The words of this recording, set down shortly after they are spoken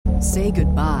Say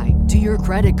goodbye to your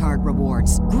credit card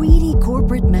rewards. Greedy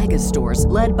corporate mega stores,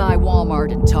 led by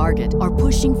Walmart and Target, are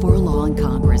pushing for a law in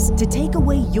Congress to take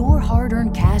away your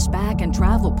hard-earned cash back and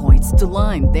travel points to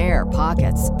line their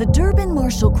pockets. The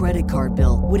Durbin-Marshall credit card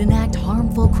bill would enact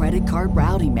harmful credit card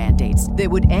routing mandates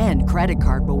that would end credit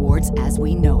card rewards as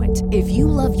we know it. If you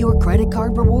love your credit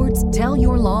card rewards, tell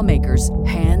your lawmakers,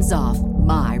 hands off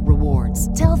my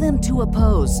rewards. Tell them to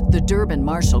oppose the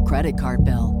Durbin-Marshall credit card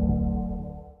bill.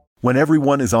 When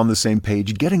everyone is on the same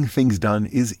page, getting things done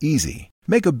is easy.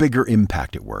 Make a bigger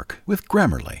impact at work with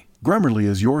Grammarly. Grammarly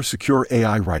is your secure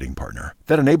AI writing partner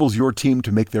that enables your team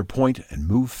to make their point and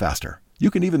move faster.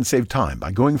 You can even save time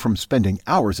by going from spending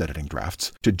hours editing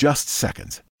drafts to just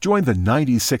seconds. Join the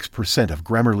 96% of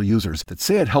Grammarly users that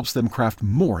say it helps them craft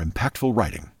more impactful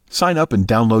writing. Sign up and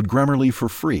download Grammarly for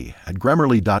free at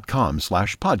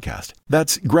Grammarly.com/podcast.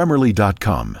 That's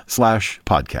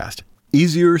Grammarly.com/podcast.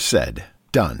 Easier said,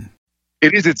 done.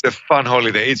 It's a fun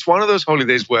holiday. It's one of those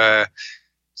holidays where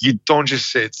you don't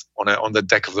just sit on the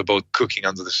deck of the boat cooking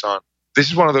under the sun. This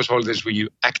is one of those holidays where you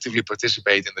actively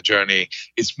participate in the journey.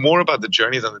 It's more about the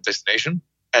journey than the destination.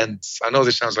 And I know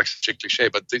this sounds like such a cliche,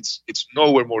 but it's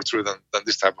nowhere more true than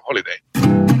this type of holiday.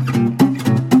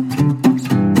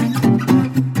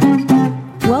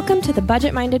 Welcome to the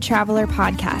Budget-Minded Traveler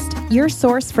podcast, your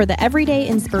source for the everyday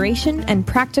inspiration and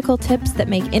practical tips that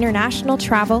make international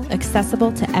travel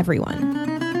accessible to everyone.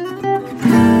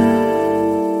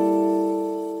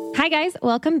 Hi guys,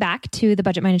 welcome back to the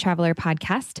Budget-Minded Traveler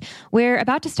podcast. We're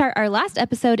about to start our last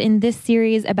episode in this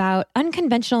series about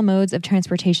unconventional modes of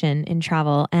transportation in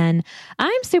travel. And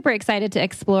I'm super excited to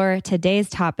explore today's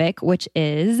topic, which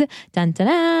is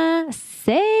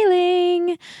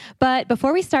sailing. But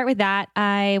before we start with that,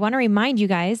 I want to remind you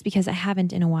guys, because I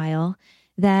haven't in a while,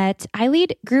 that I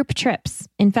lead group trips.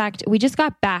 In fact, we just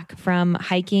got back from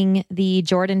hiking the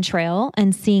Jordan Trail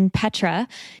and seeing Petra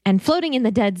and floating in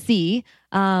the Dead Sea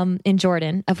in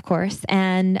Jordan, of course.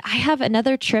 And I have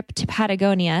another trip to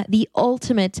Patagonia, the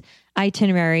ultimate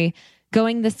itinerary,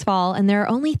 going this fall, and there are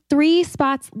only 3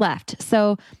 spots left.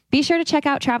 So be sure to check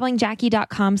out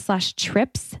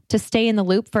travelingjackie.com/trips to stay in the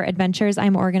loop for adventures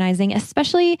I'm organizing,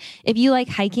 especially if you like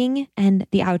hiking and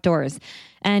the outdoors.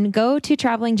 And go to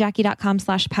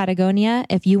travelingjackie.com/Patagonia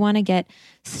if you want to get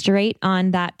straight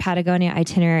on that Patagonia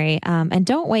itinerary. And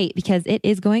don't wait, because it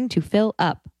is going to fill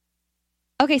up.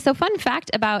 Okay, so fun fact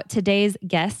about today's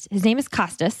guest. His name is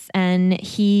Costas, and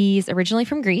he's originally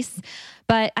from Greece.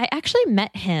 But I actually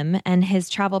met him and his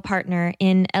travel partner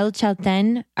in El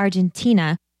Chaltén,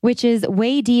 Argentina, which is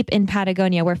way deep in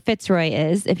Patagonia, where Fitzroy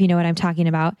is, if you know what I'm talking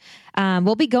about.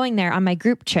 We'll be going there on my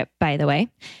group trip, by the way.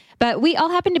 But we all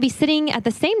happened to be sitting at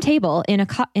the same table in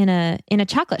a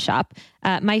chocolate shop,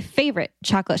 my favorite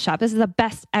chocolate shop. This is the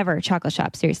best ever chocolate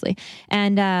shop, seriously.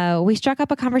 And we struck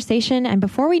up a conversation, and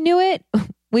before we knew it,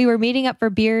 we were meeting up for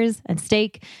beers and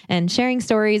steak and sharing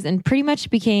stories, and pretty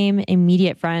much became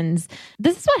immediate friends.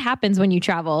 This is what happens when you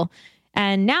travel.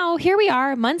 And now here we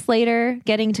are, months later,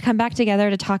 getting to come back together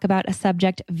to talk about a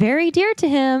subject very dear to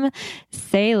him,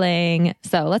 sailing.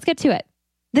 So let's get to it.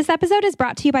 This episode is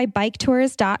brought to you by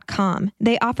biketours.com.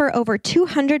 They offer over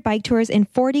 200 bike tours in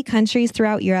 40 countries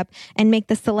throughout Europe and make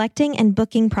the selecting and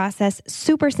booking process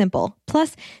super simple.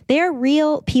 Plus, they are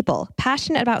real people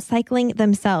passionate about cycling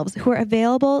themselves who are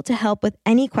available to help with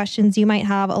any questions you might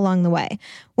have along the way.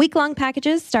 Week-long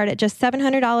packages start at just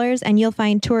 $700, and you'll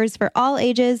find tours for all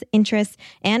ages, interests,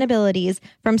 and abilities,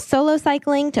 from solo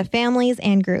cycling to families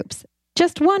and groups.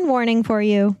 Just one warning for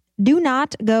you. Do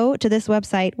not go to this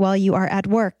website while you are at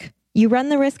work. You run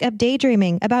the risk of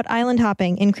daydreaming about island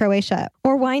hopping in Croatia,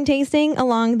 or wine tasting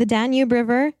along the Danube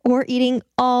River, or eating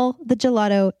all the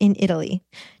gelato in Italy.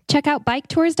 Check out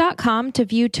biketours.com to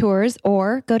view tours,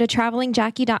 or go to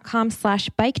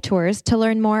travelingjackie.com/biketours to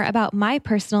learn more about my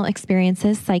personal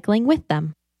experiences cycling with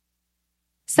them.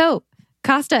 So,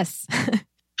 Costas.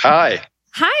 Hi.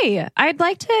 Hi, I'd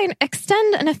like to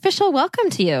extend an official welcome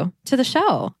to you to the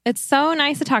show. It's so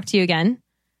nice to talk to you again.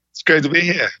 It's great to be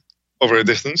here. Over a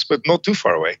distance, but not too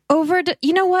far away.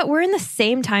 You know what? We're in the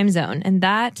same time zone, and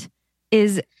that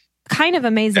is kind of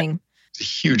amazing. Yeah. It's a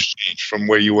huge change from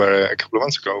where you were a couple of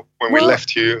months ago when we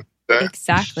left you the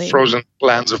frozen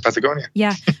lands of Patagonia.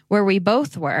 Yeah, where we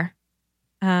both were.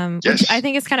 Yes. Which I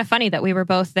think it's kind of funny that we were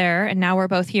both there, and now we're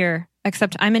both here,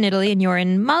 except I'm in Italy and you're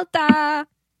in Malta.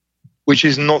 Which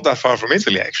is not that far from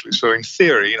Italy, actually. So in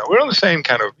theory, we're on the same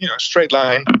kind of, straight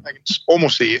line. I can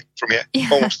almost see you from here. Yeah,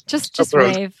 almost. Just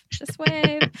wave. Just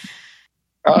wave.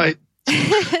 Hi.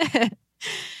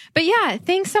 But yeah,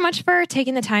 thanks so much for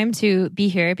taking the time to be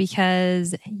here,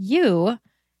 because you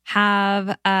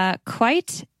have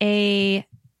quite a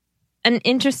an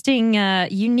interesting,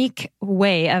 unique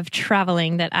way of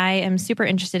traveling that I am super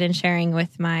interested in sharing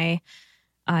with my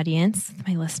audience,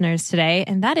 my listeners today,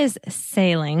 and that is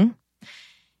sailing.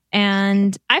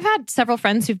 And I've had several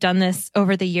friends who've done this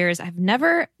over the years. I've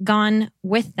never gone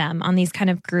with them on these kind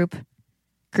of group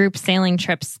sailing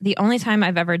trips. The only time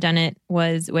I've ever done it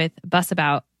was with Bus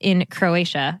About in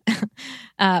Croatia,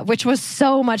 which was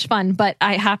so much fun. But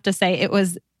I have to say,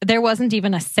 there wasn't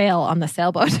even a sail on the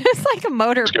sailboat. It's like a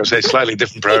motor. I was going to say slightly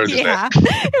different priorities yeah,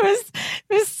 there. it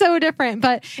was so different,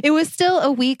 but it was still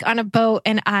a week on a boat,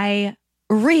 and I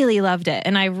really loved it.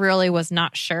 And I really was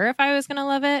not sure if I was going to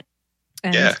love it.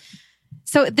 And yeah.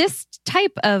 So this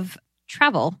type of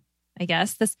travel, I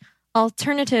guess, this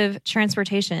alternative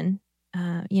transportation,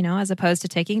 as opposed to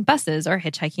taking buses or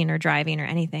hitchhiking or driving or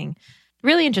anything,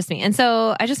 really interests me. And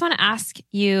so I just want to ask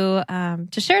you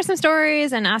to share some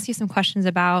stories and ask you some questions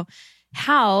about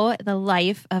how the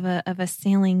life of a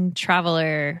sailing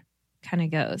traveler kind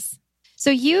of goes. So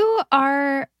you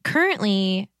are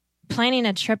currently planning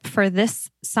a trip for this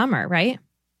summer, right?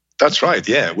 That's right.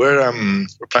 Yeah, we're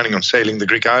planning on sailing the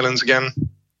Greek islands again.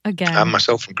 I'm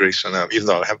myself from Greece, and even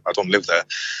though I don't live there,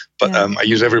 but I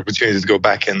use every opportunity to go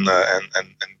back and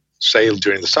sail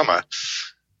during the summer.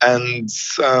 And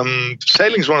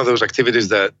sailing is one of those activities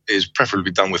that is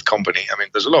preferably done with company. I mean,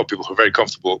 there's a lot of people who are very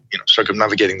comfortable,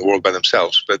 circumnavigating the world by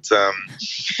themselves. But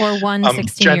or one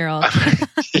 16-year-old.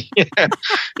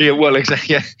 Well,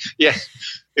 exactly. Yeah,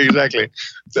 exactly.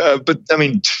 But I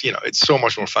mean, it's so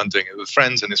much more fun doing it with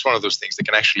friends, and it's one of those things that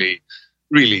can actually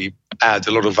really add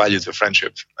a lot of value to a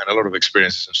friendship and a lot of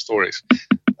experiences and stories.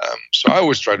 So I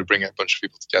always try to bring a bunch of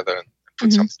people together and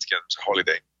put something together as a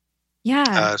holiday.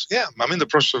 Yeah. I'm in the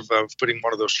process of putting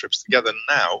one of those trips together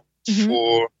now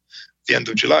for the end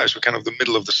of July, so kind of the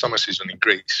middle of the summer season in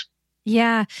Greece.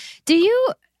 Yeah. Do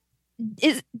you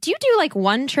do like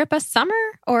one trip a summer,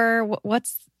 or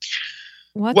what's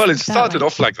Well, it started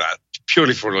off like that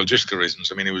purely for logistical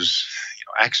reasons. I mean, it was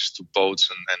access to boats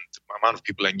and the amount of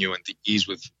people I knew and the ease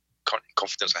with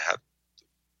confidence I had.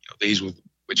 The ease with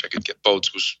which I could get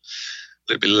boats was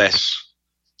a little bit less.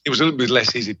 It was a little bit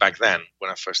less easy back then when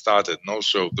I first started. And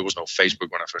also there was no Facebook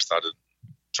when I first started.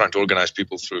 Trying to organize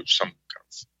people through some kind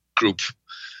of group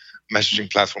messaging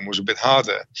platform was a bit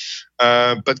harder.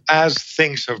 But as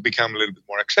things have become a little bit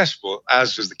more accessible,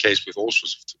 as is the case with all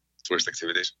sorts of tourist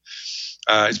activities,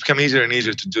 it's become easier and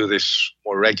easier to do this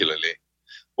more regularly.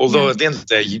 Although at the end of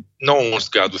the day, no one wants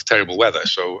to go out with terrible weather.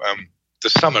 So the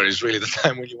summer is really the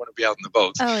time when you want to be out in the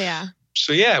boat. Oh, yeah.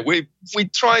 So, we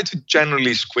try to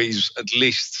generally squeeze at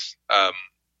least,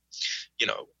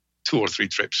 2 or 3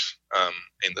 trips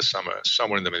in the summer,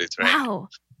 somewhere in the Mediterranean. Wow,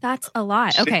 that's a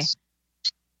lot. Okay.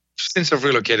 Since I've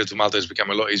relocated to Malta, it's become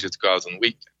a lot easier to go out on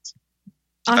weekends.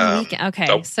 On the weekend,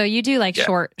 okay. So you do like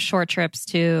short trips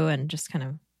too, and just kind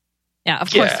of,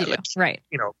 of course you do. Right.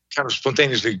 Kind of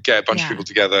spontaneously get a bunch of people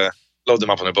together, load them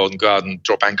up on a boat and go out and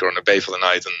drop anchor on a bay for the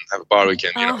night and have a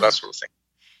barbecue, that sort of thing.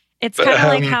 It's kind of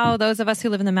like how those of us who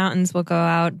live in the mountains will go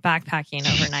out backpacking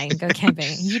overnight and go camping.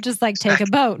 You just take a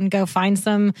boat and go find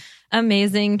some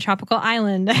amazing tropical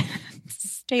island.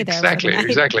 Stay there.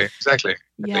 Exactly.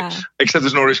 Yeah. Except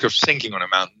there's no risk of sinking on a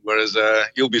mountain, whereas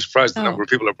you'll be surprised the number of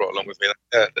people I brought along with me.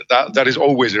 That is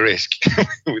always a risk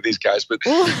with these guys, but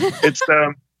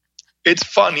it's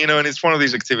fun, and it's one of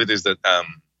these activities that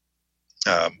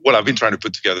I've been trying to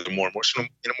put together more and more, so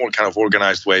in a more kind of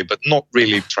organized way, but not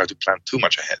really try to plan too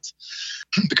much ahead.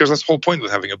 Because that's the whole point with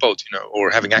having a boat,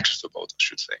 or having access to a boat, I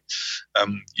should say.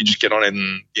 You just get on it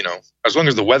and, as long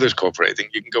as the weather's cooperating,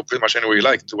 you can go pretty much anywhere you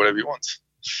like and do whatever you want.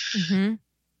 Mm-hmm.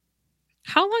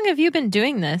 How long have you been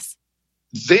doing this?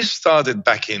 This started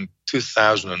back in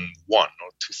 2001 or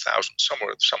 2000,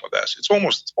 somewhere there. So it's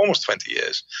almost 20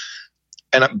 years.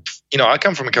 And, I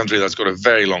come from a country that's got a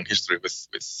very long history with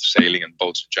sailing and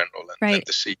boats in general and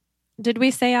the sea. Did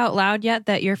we say out loud yet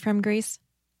that you're from Greece?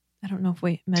 I don't know if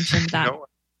we mentioned that.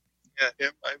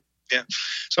 Yeah.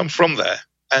 So I'm from there.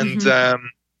 And, I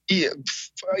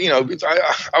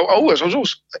was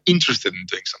always interested in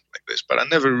doing something like this, but I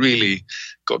never really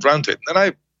got around to it. And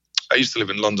then I used to live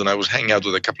in London. I was hanging out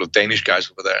with a couple of Danish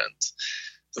guys over there. And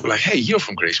they were like, hey, you're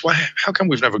from Greece. How come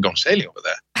we've never gone sailing over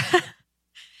there?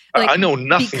 I know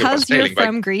nothing about sailing. Because you're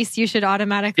from Greece, you should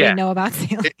automatically know about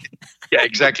sailing. Yeah,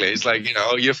 exactly. It's like,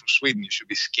 you're from Sweden, you should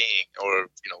be skiing or,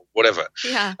 whatever.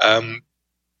 Yeah.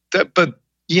 But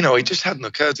it just hadn't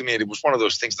occurred to me. It was one of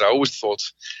those things that I always thought,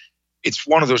 it's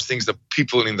one of those things that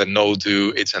people in the know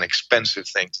do. It's an expensive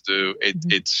thing to do.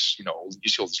 It's, you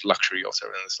see all this luxury yachts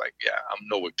and it's like, I'm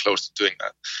nowhere close to doing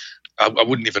that. I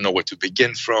wouldn't even know where to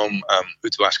begin from, who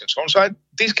to ask and so on. So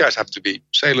these guys have to be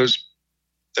sailors.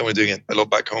 Then we're doing it a lot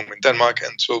back home in Denmark.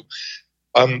 And so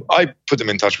I put them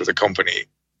in touch with a company,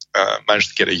 managed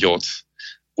to get a yacht.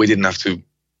 We didn't have to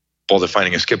bother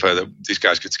finding a skipper. These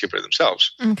guys could skipper it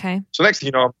themselves. Okay. So next thing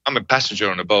you know, I'm a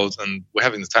passenger on a boat, and we're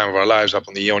having the time of our lives up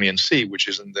on the Ionian Sea, which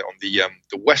is on the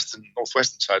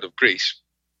northwestern side of Greece.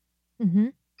 Mm-hmm.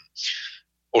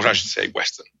 Or I should say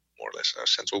western, more or less,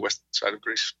 central western side of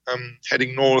Greece.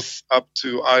 Heading north up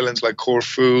to islands like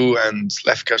Corfu and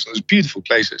Lefkas, and those beautiful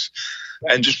places,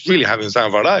 and just really having the time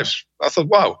of our lives. I thought,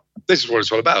 wow, this is what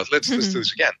it's all about. Let's do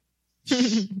this again.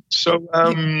 So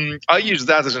I use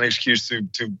that as an excuse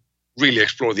to really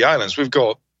explore the islands. We've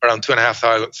got around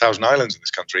 2,500 islands in this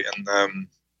country, and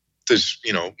there's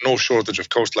no shortage of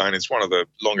coastline. It's one of the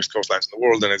longest coastlines in the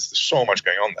world, and there's so much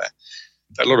going on there.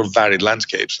 A lot of varied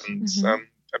landscapes, and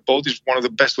a boat is one of the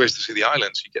best ways to see the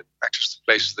islands. You get access to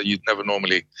places that you'd never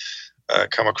normally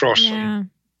come across. Yeah,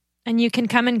 and you can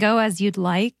come and go as you'd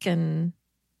like. And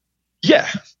yeah,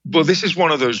 well, this is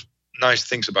one of those nice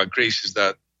things about Greece, is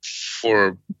that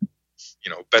for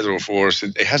better or for worse,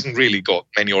 it hasn't really got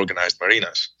many organized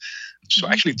marinas. So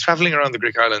actually traveling around the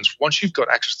Greek islands, once you've got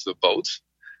access to the boat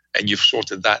and you've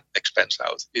sorted that expense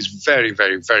out, is very,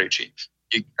 very, very cheap.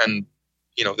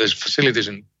 There's facilities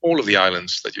in all of the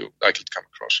islands that you're likely to come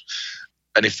across.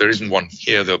 And if there isn't one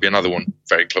here, there'll be another one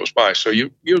very close by. So you're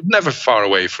never far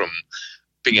away from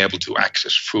being able to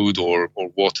access food or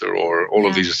water or all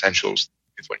of these essentials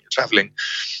when you're traveling.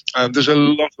 There's a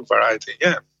lot of variety,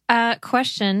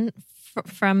 Question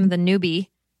from the newbie.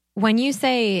 When you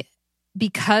say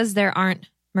because there aren't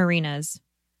marinas,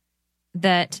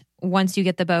 that once you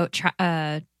get the boat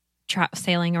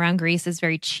sailing around Greece is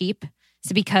very cheap,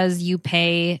 is it because you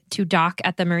pay to dock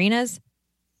at the marinas?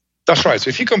 That's right. So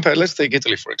if you compare, let's take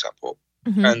Italy, for example,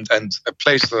 and a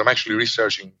place that I'm actually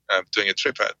researching, doing a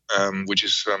trip at, which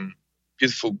is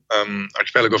beautiful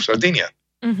archipelago of Sardinia,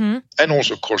 and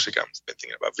also Corsica, I've been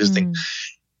thinking about visiting.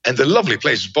 And they're lovely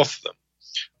places, both of them.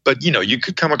 But, you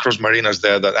could come across marinas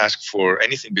there that ask for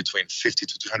anything between 50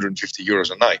 to 250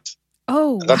 euros a night.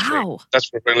 Oh, wow. That's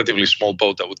for a relatively small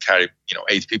boat that would carry,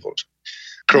 8 people.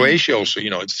 Croatia also,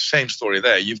 it's the same story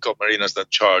there. You've got marinas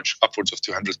that charge upwards of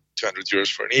 200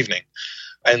 euros for an evening.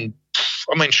 And,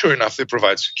 sure enough, they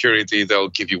provide security. They'll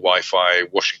give you Wi-Fi,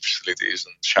 washing facilities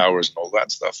and showers and all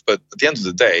that stuff. But at the end of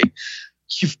the day,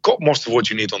 you've got most of what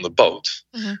you need on the boat.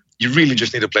 You really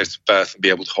just need a place to berth and be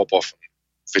able to hop off and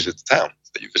visit the town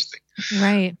that you're visiting.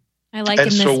 Right. I liken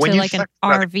this to like an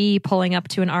RV pulling up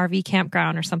to an RV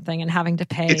campground or something and having to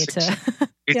pay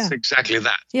It's exactly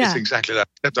that. Yeah. It's exactly that.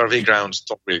 Except RV grounds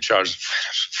don't really charge a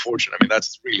fortune.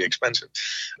 That's really expensive.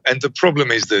 And the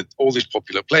problem is that all these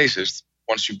popular places,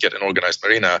 once you get an organized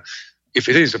marina, if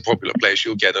it is a popular place,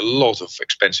 you'll get a lot of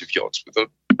expensive yachts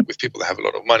with people that have a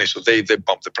lot of money. So they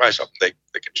bump the price up.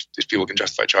 These people can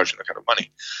justify charging that kind of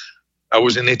money. I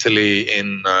was in Italy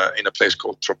in a place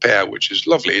called Tropea, which is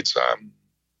lovely. It's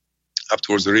up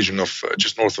towards the region of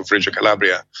just north of Reggio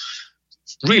Calabria.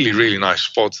 Really, really nice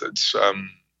spot. It's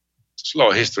a lot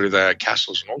of history there,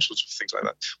 castles and all sorts of things like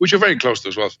that, which are very close to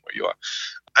as well from where you are.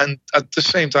 And at the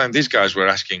same time, these guys were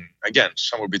asking, again,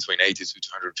 somewhere between 80 to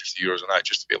 250 euros a night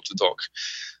just to be able to dock.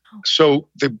 So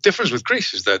the difference with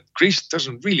Greece is that Greece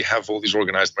doesn't really have all these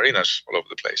organized marinas all over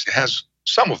the place. It has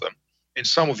some of them in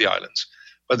some of the islands.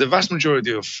 But the vast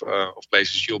majority of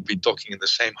places, you'll be docking in the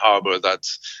same harbor that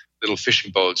little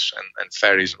fishing boats and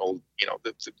ferries and all,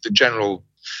 the general,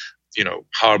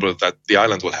 harbor that the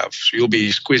island will have. So you'll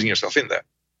be squeezing yourself in there.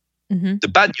 The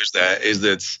bad news there is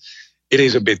that it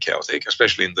is a bit chaotic,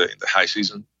 especially in the high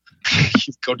season.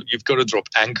 You've got to drop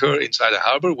anchor inside a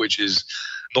harbor, which is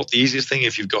not the easiest thing.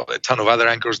 If you've got a ton of other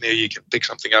anchors near you, you can pick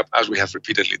something up, as we have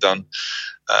repeatedly done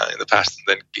in the past, and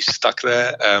then be stuck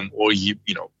there. Or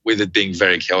with it being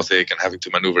very chaotic and having to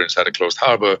maneuver inside a closed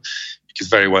harbor, you could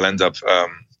very well end up,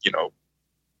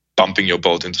 bumping your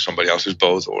boat into somebody else's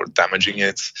boat or damaging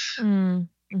it.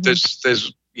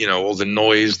 There's all the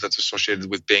noise that's associated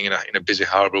with being in a busy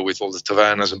harbor with all the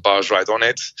tavernas and bars right on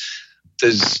it.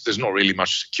 There's not really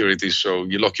much security, so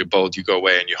you lock your boat, you go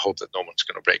away, and you hope that no one's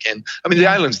going to break in. The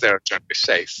islands there are generally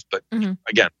safe, but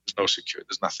again, there's no security,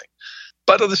 there's nothing.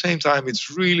 But at the same time, it's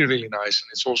really, really nice, and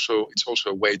it's also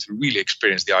a way to really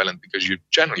experience the island because you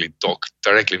generally dock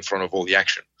directly in front of all the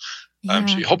action.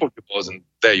 So you hop off your boat, and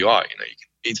there you are. You can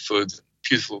eat food,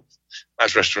 beautiful,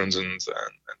 nice restaurants, and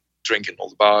drink in all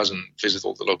the bars, and visit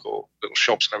all the local little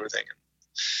shops and everything. And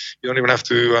you don't even have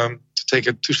to take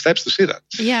 2 steps to see that.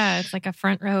 Yeah, it's like a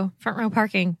front row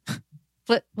parking,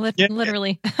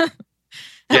 literally.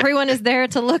 Everyone is there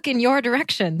to look in your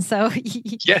direction. So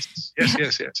yes.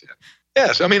 Yes.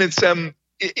 It's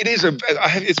it is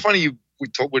it's funny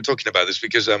we're talking about this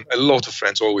because a lot of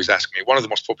friends always ask me. One of the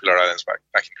most popular islands back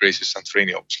in Greece is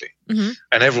Santorini, obviously,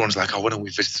 and everyone's like, "Oh, why don't we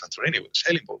visit Santorini with a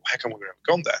sailing boat? How come we've never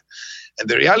gone there?" And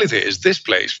the reality is, this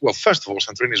place. Well, first of all,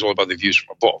 Santorini is all about the views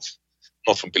from above,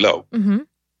 not from below.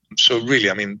 So really,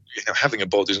 I mean, having a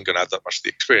boat isn't going to add that much to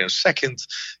the experience. Second,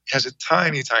 it has a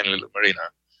tiny, tiny little marina,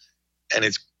 and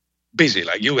it's busy.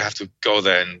 Like, you have to go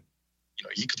there, and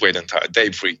you could wait an entire day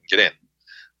before you can get in.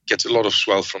 Gets a lot of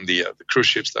swell from the cruise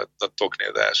ships that dock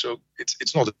near there. So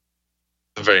it's not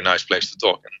a very nice place to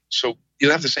dock. And so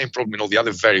you'll have the same problem in all the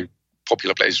other very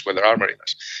popular places where there are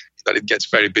marinas, that it gets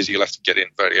very busy. You'll have to get in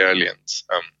very early, and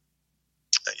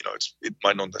it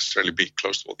might not necessarily be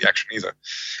close to all the action either.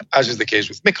 As is the case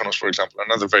with Mykonos, for example,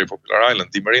 another very popular island.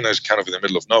 The marina is kind of in the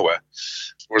middle of nowhere,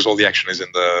 whereas all the action is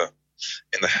in the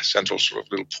central sort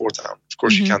of little port town. Of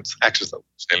course, you can't access those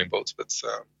sailing boats, but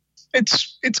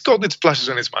it's got its pluses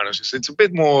and its minuses. It's a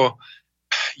bit more,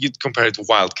 you'd compare it to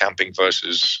wild camping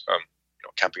versus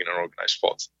camping in an organized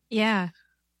spot.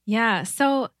 Yeah.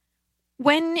 So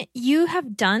when you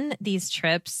have done these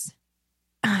trips,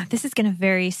 this is going to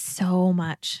vary so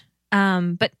much.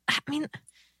 But I mean,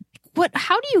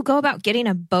 how do you go about getting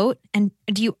a boat? And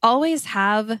do you always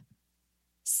have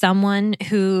someone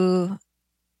who,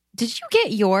 did you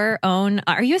get your own,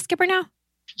 are you a skipper now?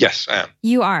 Yes, I am.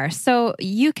 You are. So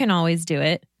you can always do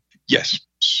it. Yes.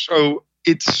 So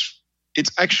it's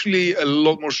actually a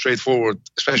lot more straightforward,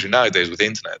 especially nowadays with the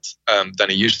internet, than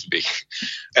it used to be.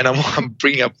 And I'm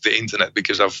bringing up the internet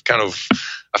because I've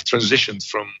transitioned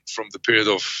from the period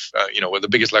of where the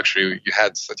biggest luxury you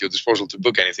had at your disposal to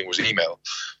book anything was email,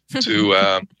 to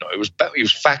it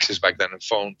was faxes back then and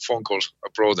phone calls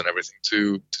abroad and everything,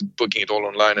 to booking it all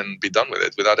online and be done with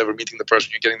it without ever meeting the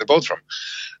person you're getting the boat from.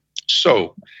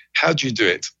 So how do you do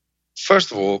it?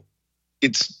 First of all,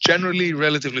 it's generally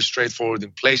relatively straightforward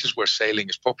in places where sailing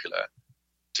is popular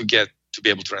to be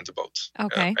able to rent a boat,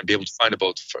 and be able to find a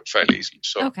boat fairly easily.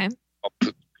 So I'll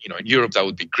put, in Europe, that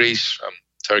would be Greece,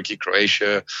 Turkey,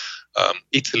 Croatia,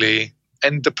 Italy,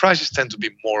 and the prices tend to be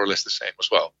more or less the same as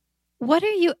well. What do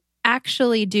you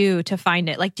actually do to find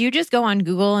it? Like, do you just go on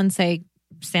Google and say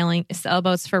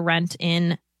sailboats for rent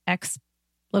in X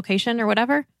location or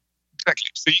whatever?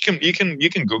 Exactly. So you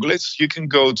can Google it. You can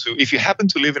go to, if you happen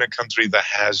to live in a country that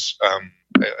has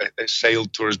a sail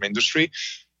tourism industry,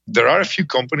 there are a few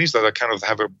companies that are kind of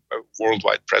have a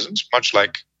worldwide presence, much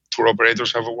like tour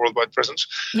operators have a worldwide presence,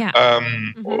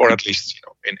 or at least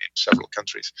in several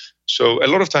countries. So a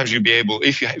lot of times you'll be able,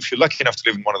 if you're lucky enough to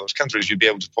live in one of those countries, you'll be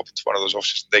able to pop into one of those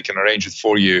offices and they can arrange it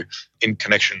for you in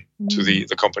connection to the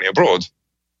company abroad.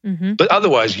 But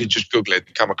otherwise, you just Google it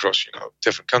and come across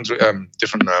different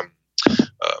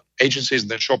agencies, and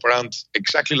then shop around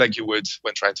exactly like you would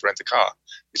when trying to rent a car.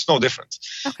 It's no different.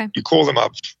 Okay. You call them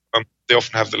up. They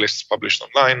often have the lists published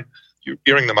online. You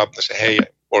ring them up and they say, hey,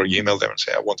 or you email them and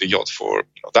say, I want a yacht for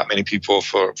that many people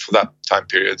for that time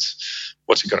period.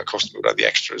 What's it going to cost me? What are the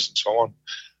extras and so on?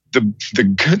 The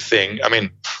good thing, I mean,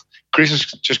 Greece has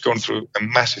just gone through a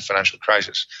massive financial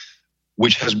crisis,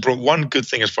 which has brought one good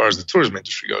thing as far as the tourism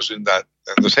industry goes, in that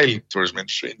the sailing tourism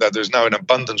industry, in that there's now an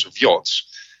abundance of yachts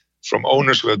from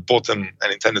owners who had bought them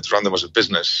and intended to run them as a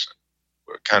business,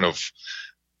 were kind of,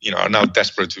 are now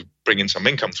desperate to bring in some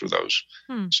income through those.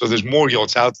 So there's more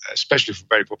yachts out there, especially for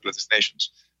very popular destinations,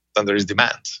 than there is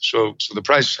demand. So the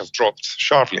prices have dropped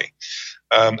sharply.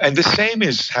 And the same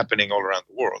is happening all around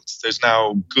the world. There's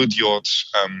now good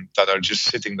yachts that are just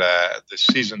sitting there. The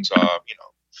seasons are,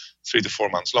 3 to 4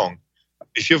 months long.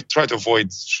 If you try to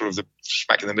avoid sort of the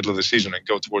smack in the middle of the season and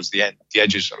go towards the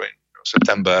edges,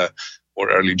 September or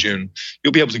early June,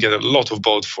 you'll be able to get a lot of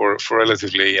boat for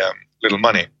relatively little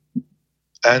money.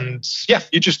 And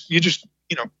you just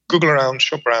Google around,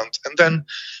 shop around, and then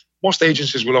most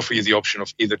agencies will offer you the option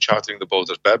of either chartering the boat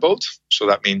as bareboat. So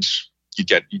that means you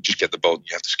just get the boat,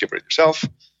 you have to skipper it yourself.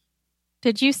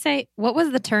 Did you say, what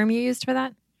was the term you used for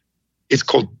that? It's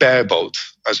called bareboat,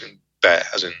 as in bear,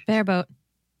 as in bareboat.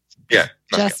 Yeah.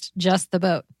 Just the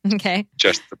boat. Okay.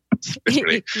 Just the boat,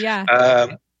 literally.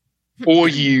 Yeah.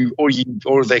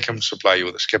 Or they can supply you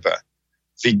with a skipper.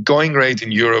 The going rate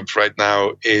in Europe right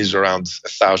now is around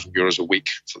 €1,000 a week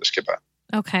for the skipper.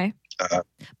 Okay.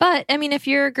 But I mean, if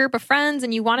you're a group of friends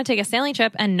and you want to take a sailing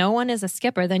trip and no one is a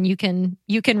skipper, then you can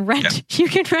rent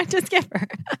a skipper.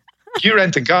 You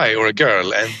rent a guy or a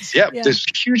girl, and there's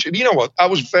huge. You know what? I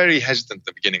was very hesitant at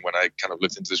the beginning when I kind of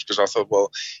looked into this, because I thought,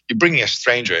 well, you're bringing a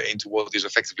stranger into what is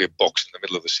effectively a box in the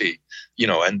middle of the sea,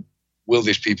 and will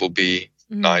these people be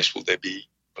nice? Will they be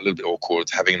a little bit awkward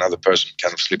having another person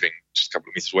kind of sleeping just a couple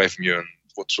of meters away from you? And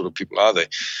what sort of people are they?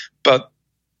 But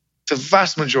the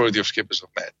vast majority of skippers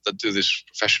I've met that do this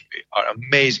professionally are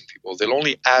amazing people. They'll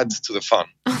only add to the fun.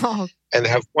 And they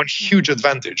have one huge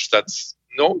advantage that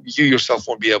you yourself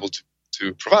won't be able to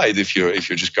provide if you're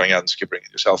just going out and skippering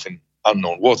it yourself in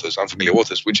unknown waters, unfamiliar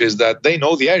waters, which is that they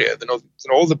know the area. They know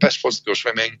all the best spots to go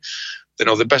swimming. They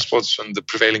know the best spots and the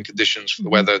prevailing conditions for the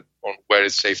weather, on where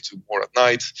it's safe to moor at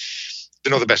night. They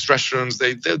know the best restaurants.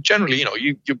 They're generally,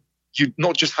 you're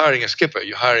not just hiring a skipper,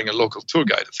 you're hiring a local tour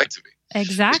guide, effectively.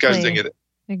 Exactly. These guys doing it.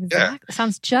 Exactly. Yeah.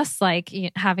 Sounds just like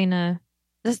having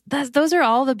those are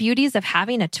all the beauties of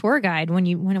having a tour guide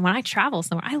when I travel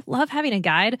somewhere. I love having a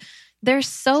guide. They're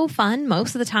so fun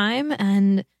most of the time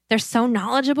and they're so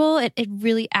knowledgeable. It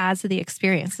really adds to the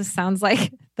experience. This sounds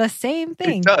like the same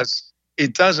thing.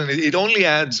 It does. And it only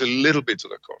adds a little bit to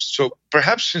the cost. So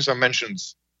perhaps since I mentioned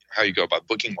how you go about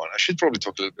booking one, I should probably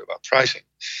talk a little bit about pricing.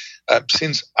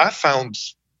 Since I found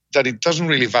that it doesn't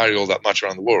really vary all that much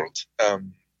around the world.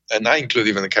 And I include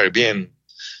even the Caribbean,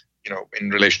 in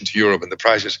relation to Europe and the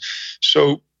prices.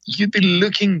 So you'd be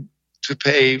looking to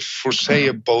pay for, say,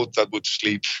 a boat that would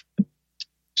sleep,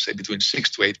 say, between 6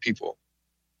 to 8 people.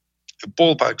 A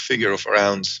ballpark figure of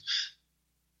around,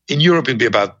 in Europe, it'd be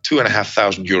about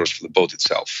 €2,500 for the boat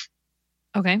itself.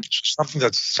 Okay. So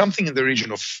something in the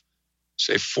region of,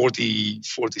 say,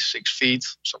 46 feet,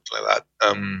 something like that.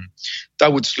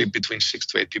 That would sleep between 6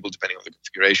 to 8 people, depending on the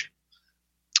configuration.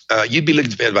 You'd be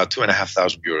looking to pay about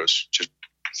 €2,500 just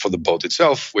for the boat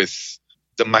itself, with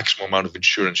the maximum amount of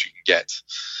insurance you can get.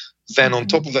 Then on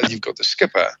top of that, you've got the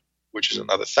skipper, which is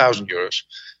another €1,000.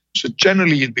 So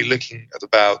generally, you'd be looking at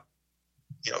about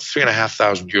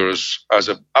 €3,500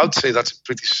 I would say that's a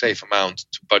pretty safe amount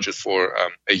to budget for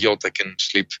a yacht that can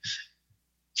sleep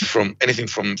from anything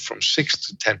from 6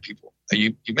 to 10 people.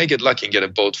 You may get lucky and get a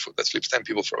boat that sleeps 10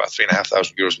 people for about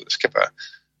 €3,500 with a skipper.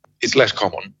 It's less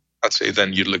common. I'd say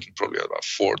then you're looking probably at about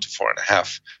 4 to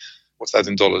 4.5. What's that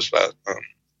in dollars? About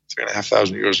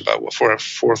 €3,500, about what,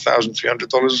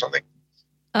 $4,300 or something.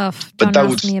 Oh, don't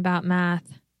ask me about math.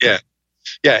 Yeah,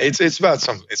 it's about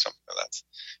something. It's something like that.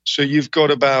 So you've got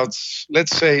about,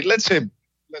 let's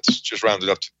just round it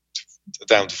up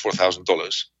down to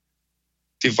 $4,000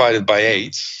 divided by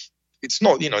 8. It's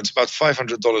not, it's about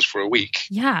 $500 for a week.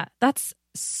 Yeah, that's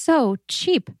so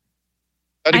cheap.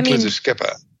 That includes a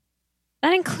skipper.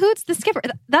 That includes the skipper.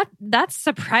 That's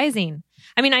surprising.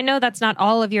 I mean, I know that's not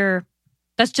all of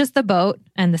that's just the boat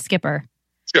and the skipper.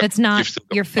 Sure. It's not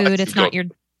your food. It's not your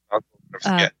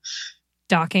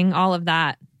docking, all of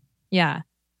that. Yeah.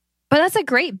 But that's a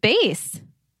great base.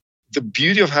 The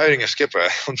beauty of hiring a skipper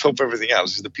on top of everything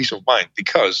else is the peace of mind,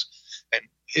 because, and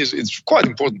it's quite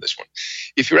important, this one,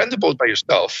 if you rent a boat by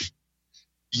yourself,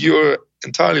 you're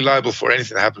entirely liable for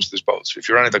anything that happens to this boat. So if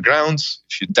you run it aground,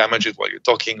 if you damage it while you're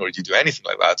docking, or you do anything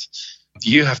like that,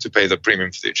 you have to pay the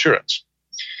premium for the insurance.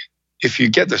 If you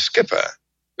get the skipper,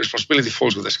 the responsibility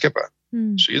falls with the skipper.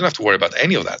 So you don't have to worry about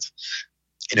any of that.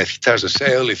 If he tears a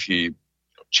sail, if he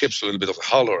chips a little bit of the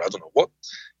hull, or I don't know what,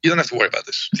 you don't have to worry about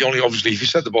this. Obviously, if you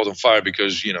set the boat on fire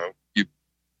because, you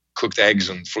cooked eggs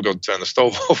and forgot to turn the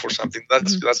stove off or something,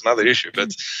 that's another issue.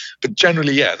 But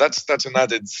generally, that's an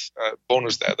added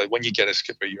bonus there, that when you get a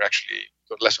skipper, you actually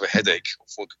got less of a headache of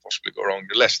what could possibly go wrong.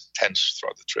 You're less tense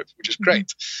throughout the trip, which is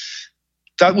great.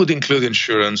 That would include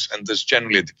insurance, and there's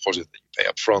generally a deposit that you pay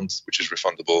up front, which is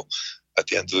refundable at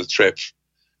the end of the trip.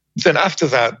 Then after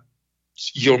that,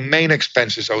 your main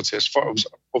expenses, I would say, as far as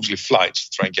obviously flights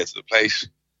to try and get to the place.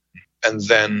 And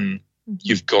then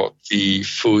you've got the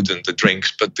food and the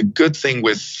drinks. But the good thing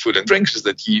with food and drinks is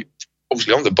that you,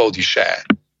 obviously on the boat, you share,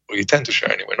 or you tend to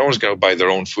share anyway. No one's going to buy their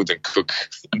own food and cook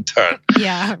in turn.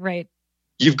 Yeah, right.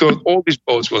 You've got, all these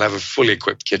boats will have a fully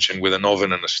equipped kitchen with an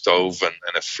oven and a stove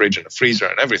and a fridge and a freezer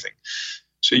and everything.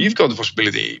 So you've got the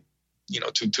possibility,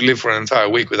 to live for an entire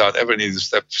week without ever needing to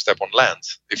step on land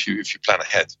if you plan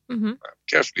ahead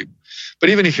carefully.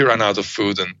 But even if you run out of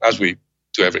food, and as we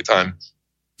do every time,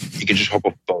 you can just hop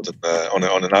off the boat on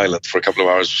an island for a couple of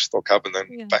hours, stock up, and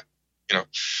then back,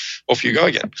 off you go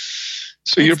again.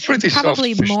 So you're pretty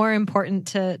probably self-sufficient. More important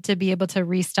to be able to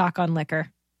restock on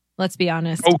liquor. Let's be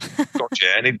honest. Oh, gotcha.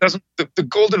 And it doesn't. The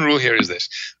golden rule here is this: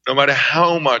 no matter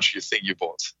how much you think you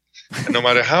bought, and no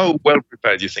matter how well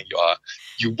prepared you think you are,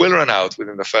 you will run out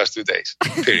within the first 2 days.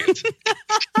 Period.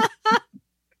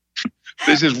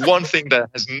 This is one thing that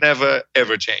has never,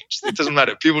 ever changed. It doesn't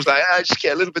matter. People's like, just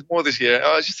get a little bit more this year.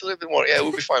 Oh, just a little bit more. Yeah,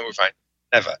 we'll be fine.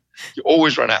 Never. You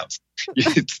always run out.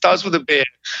 It starts with a beer,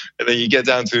 and then you get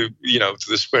down to, to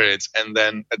the spirits. And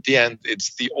then at the end,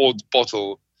 it's the old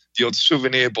bottle, the old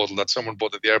souvenir bottle that someone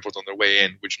bought at the airport on their way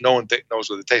in, which no one knows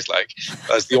what it tastes like.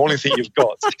 That's the only thing you've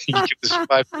got. You can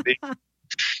survive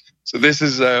So this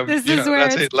is this is where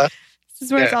that's it. This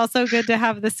is where it's also good to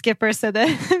have the skipper so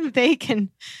that they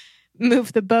can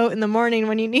move the boat in the morning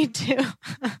when you need to.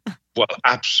 Well,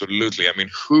 absolutely. I mean,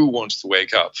 who wants to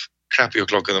wake up crappy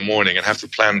o'clock in the morning and have to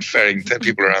plan ferrying 10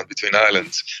 people around between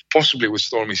islands, possibly with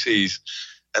stormy seas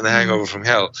and the hangover from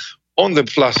hell? On the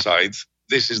plus side,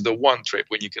 this is the one trip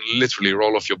when you can literally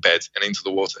roll off your bed and into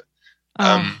the water.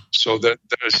 So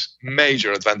there's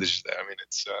major advantages there. I mean,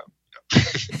 it's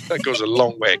that goes a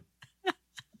long way.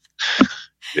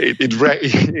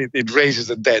 It raises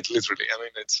the dead, literally. I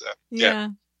mean, it's yeah.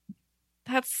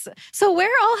 That's so.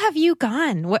 Where all have you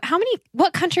gone?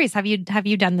 What countries have you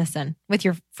done this in with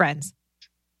your friends?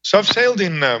 So I've sailed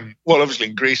in obviously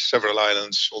in Greece, several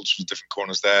islands, all sorts of different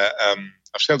corners there.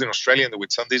 I've sailed in Australia in the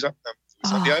Whitsundays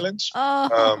Islands,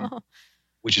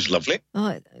 which is lovely. Oh,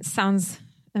 it sounds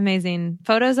amazing.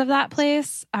 Photos of that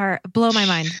place blow my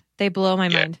mind. They blow my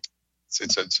mind.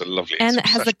 It's a lovely, and it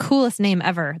has the coolest name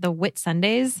ever, the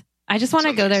Whitsundays. I just want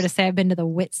to go there to say I've been to the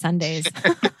Whitsundays.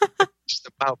 Just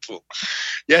a mouthful.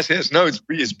 Yes. No,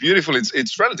 it's beautiful.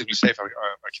 It's relatively safe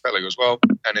archipelago as well,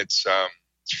 and it's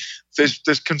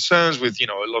there's concerns with a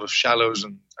lot of shallows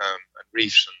and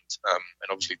reefs and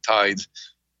obviously tide.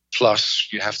 Plus,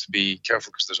 you have to be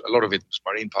careful because there's a lot of it is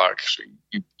marine park, so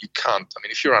you can't. I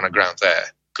mean, if you're on a ground there,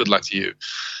 good luck to you.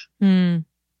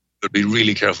 But be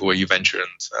really careful where you venture,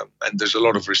 and there's a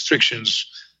lot of restrictions.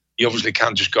 You obviously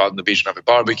can't just go out on the beach and have a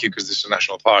barbecue because this is a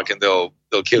national park, and they'll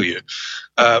kill you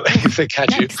if they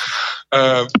catch you.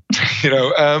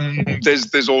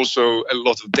 There's also a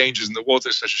lot of dangers in the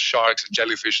water, such as sharks and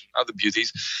jellyfish and other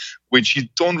beauties, which you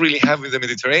don't really have in the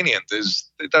Mediterranean.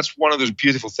 That's one of those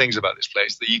beautiful things about this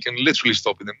place, that you can literally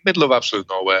stop in the middle of absolute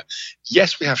nowhere.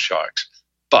 Yes, we have sharks,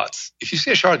 but if you see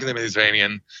a shark in the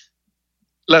Mediterranean,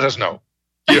 let us know.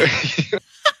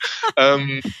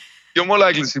 You're more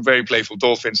likely to see very playful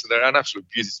dolphins, and they're an absolute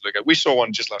beauty to look at. We saw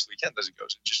one just last weekend as it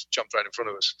goes. It just jumped right in front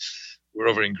of us. We're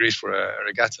over in Greece for a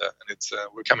regatta, and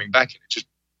we're coming back, and it just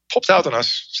popped out on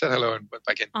us, said hello, and went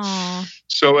back in. Aww.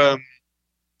 So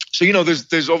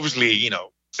there's obviously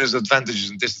there's advantages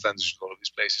and disadvantages to all of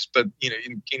these places, but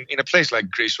in a place like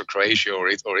Greece or Croatia or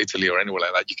Italy or anywhere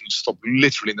like that, you can stop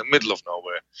literally in the middle of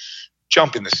nowhere,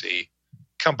 jump in the sea,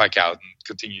 come back out, and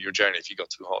continue your journey if you got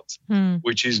too hot,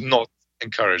 which is not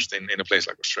encouraged in a place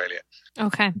like Australia.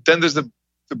 Okay. Then there's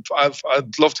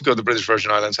I'd love to go to the British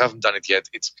Virgin Islands. I haven't done it yet.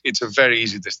 It's a very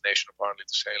easy destination apparently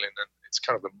to sail in, and it's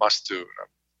kind of a must-do. I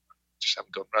just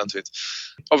haven't gotten around to it.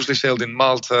 Obviously sailed in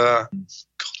Malta.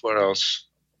 God, where else?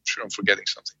 I'm sure I'm forgetting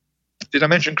something. Did I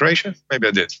mention Croatia? Maybe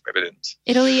I did. Maybe I didn't.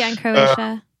 Italy and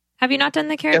Croatia. Have you not done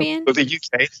the Caribbean? Yeah, the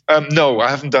UK. No, I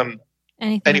haven't done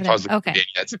any parts of the Caribbean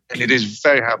yet, and it is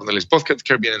very high on the list. Both the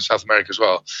Caribbean and South America as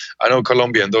well. I know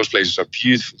Colombia and those places are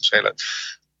beautiful to sail at.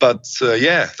 But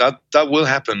that will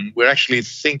happen. We're actually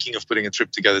thinking of putting a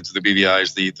trip together to the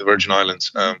BVIs, the Virgin Islands,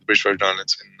 the British Virgin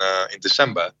Islands in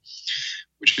December,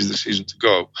 which is the season to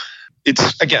go.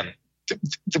 It's again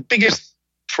the biggest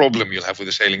problem you'll have with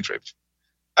a sailing trip,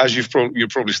 as you're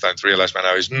probably starting to realize by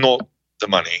now, is not the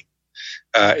money.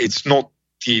 It's not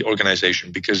the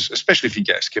organization, because especially if you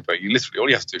get a skipper, you literally all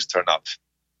you have to do is turn up,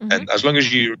 and as long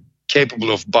as you're capable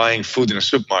of buying food in a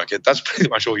supermarket, that's pretty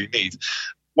much all you need.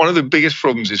 One of the biggest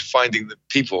problems is finding the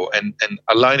people and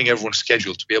aligning everyone's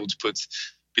schedule to be able to put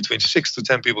between 6 to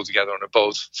 10 people together on a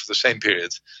boat for the same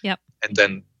period. Yep. And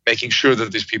then making sure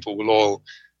that these people will all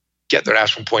get their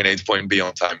ass from point A to point B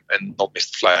on time and not miss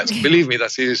the flights. Believe me,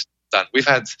 that is done. We've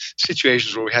had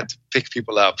situations where we had to pick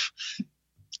people up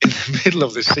in the middle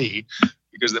of the sea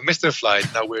because they missed their flight.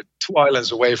 Now we're 2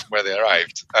 islands away from where they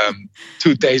arrived,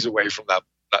 2 days away from that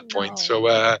point. So,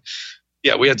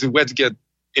 we had to get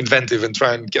inventive and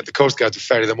try and get the Coast Guard to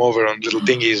ferry them over on little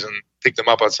dinghies and pick them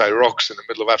up outside rocks in the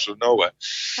middle of absolute nowhere.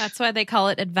 That's why they call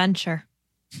it adventure.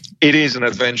 It is an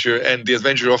adventure, and the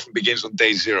adventure often begins on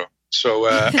day 0. So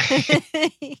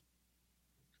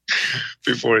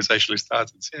before it's actually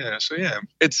started.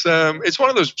 It's one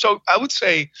of those. So I would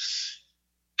say,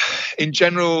 in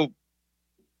general,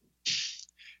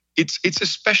 it's a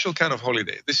special kind of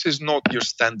holiday. This is not your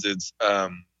standard.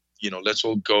 Let's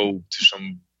all go to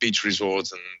some beach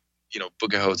resort and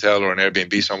book a hotel or an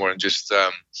Airbnb somewhere and just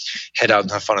head out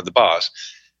and have fun at the bars.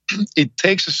 It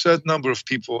takes a certain type of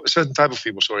people, to a certain type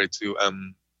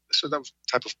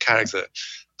of character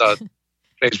that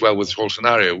plays well with this whole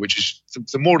scenario, which is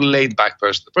the more laid back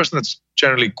person, the person that's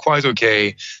generally quite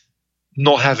okay,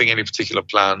 not having any particular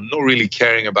plan, not really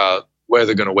caring about where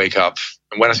they're going to wake up.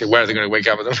 And when I say where they're going to wake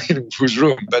up, I don't mean whose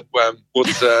room, but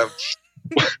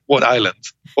what island.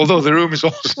 Although the room is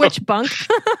also which bunk.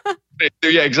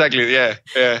 Yeah, exactly. Yeah.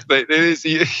 It is,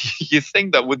 you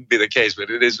think that wouldn't be the case, but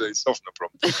it is. It's often a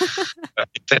problem,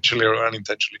 intentionally or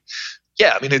unintentionally.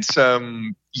 Yeah, I mean, it's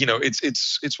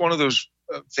it's one of those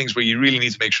things where you really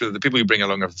need to make sure that the people you bring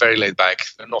along are very laid back.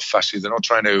 They're not fussy. They're not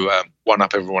trying to one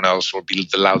up everyone else or be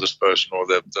the loudest person or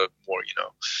the more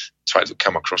try to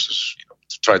come across as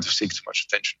try to seek too much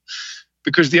attention.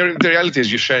 Because the reality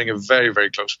is you're sharing a very, very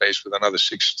close space with another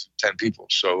 6 to 10 people.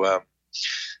 So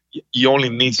you only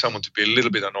need someone to be a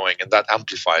little bit annoying, and that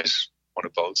amplifies on a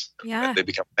boat. Yeah. And they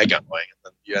become mega annoying, and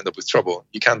then you end up with trouble.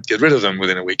 You can't get rid of them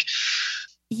within a week.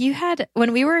 You had,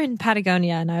 when we were in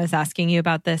Patagonia and I was asking you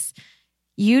about this,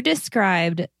 you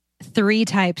described 3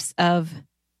 types of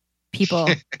people.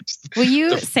 Will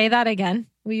you say that again?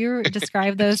 Will you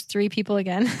describe those 3 people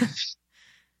again?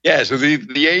 Yeah, so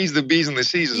the A's, the B's, and the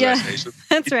C's, as I say. So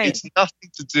that's right. It's nothing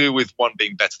to do with one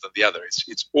being better than the other.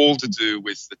 It's all to do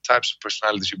with the types of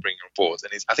personalities you bring on board.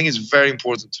 And I think it's very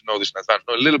important to know this in advance,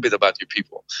 know a little bit about your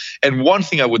people. And one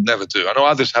thing I would never do, I know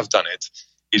others have done it,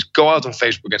 is go out on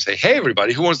Facebook and say, hey,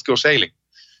 everybody, who wants to go sailing?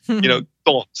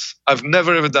 Don't. I've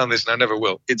never ever done this, and I never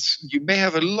will. You may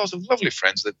have a lot of lovely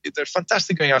friends that they're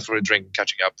fantastic going out for a drink and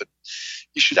catching up, but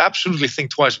you should absolutely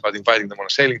think twice about inviting them on a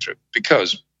sailing trip,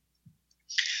 because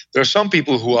there are some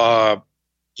people who are,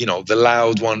 the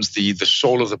loud ones, the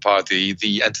soul of the party,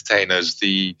 the entertainers,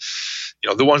 the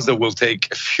ones that will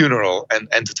take a funeral and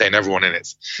entertain everyone in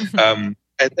it.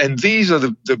 And these are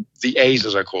the A's,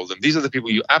 as I call them. These are the people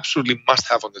you absolutely must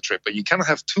have on the trip, but you cannot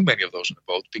have too many of those on the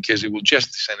boat because it will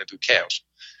just descend into chaos.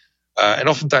 And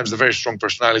oftentimes the very strong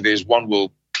personalities, one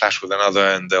will clash with another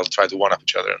and they'll try to one-up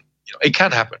each other. And, it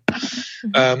can happen.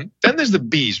 Then there's the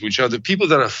B's, which are the people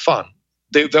that are fun.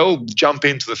 They'll jump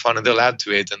into the fun and they'll add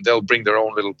to it and they'll bring their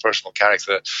own little personal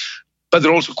character, but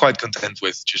they're also quite content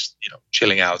with just,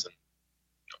 chilling out and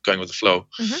going with the flow.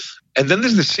 And then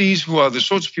there's the C's, who are the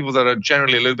sorts of people that are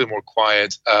generally a little bit more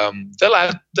quiet. They'll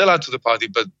add to the party,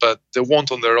 but they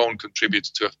won't on their own contribute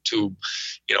to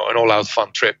an all-out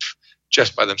fun trip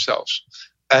just by themselves.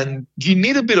 And you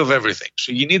need a bit of everything.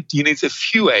 So you need a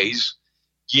few A's,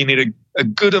 you need a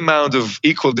good amount of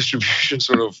equal distribution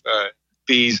sort of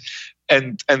B's,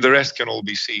 and the rest can all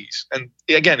be C's. And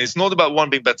again, it's not about one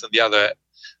being better than the other.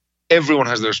 Everyone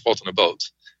has their spot on a boat,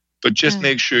 but just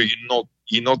make sure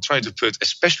you're not trying to put,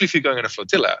 especially if you're going on a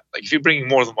flotilla, like if you're bringing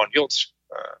more than one yacht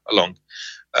along,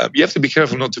 you have to be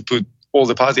careful not to put all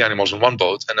the party animals on one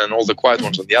boat and then all the quiet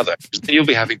ones on the other, because then you'll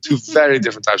be having 2 very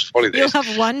different types of holidays. You'll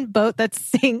have one boat that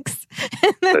sinks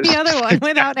and then the other one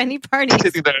without any parties.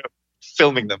 Sitting there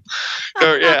filming them.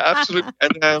 So yeah, absolutely.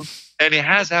 And it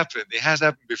has happened. It has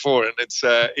happened before, and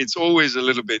it's always a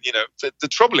little bit, the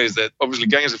trouble is that obviously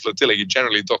going as a flotilla, you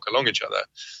generally dock along each other.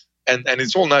 And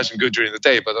it's all nice and good during the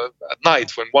day, but at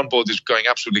night when one boat is going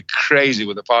absolutely crazy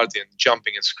with the party and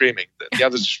jumping and screaming, the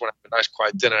others just want to have a nice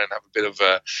quiet dinner and have a bit of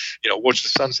watch the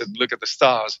sunset and look at the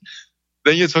stars.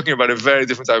 Then you're talking about a very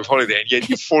different type of holiday, and yet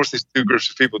you force these 2 groups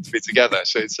of people to be together.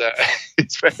 So it's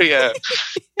very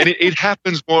and it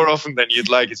happens more often than you'd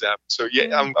like it to happen. So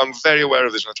yeah, I'm very aware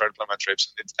of this when I try to plan my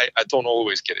trips, and I don't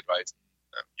always get it right.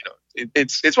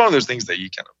 It's one of those things that you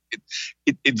kind of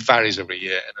it varies every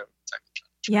year and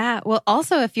yeah. Well,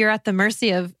 also if you're at the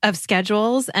mercy of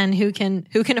schedules and who can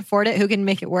afford it, who can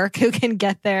make it work, who can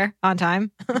get there on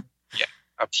time. Yeah,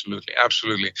 absolutely.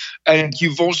 Absolutely. And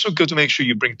you've also got to make sure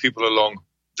you bring people along,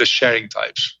 the sharing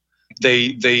types.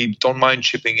 They don't mind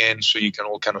chipping in, so you can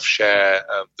all kind of share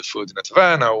the food in a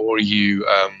taverna, or you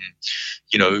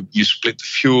split the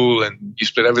fuel and you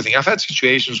split everything. I've had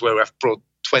situations where I've brought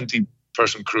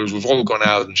 20-person crews. We've all gone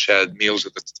out and shared meals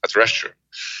at the restaurant.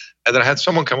 And then I had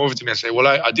someone come over to me and say, well,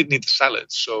 I didn't eat the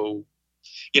salad. So,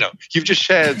 you've just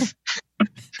shared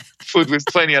food with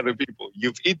 20 other people.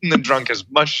 You've eaten and drunk as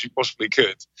much as you possibly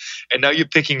could. And now you're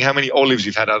picking how many olives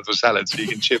you've had out of the salad so you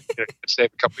can save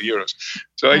a couple of euros.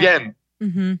 So again,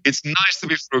 it's nice to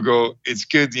be frugal. It's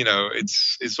good,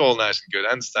 it's all nice and good.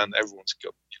 I understand everyone's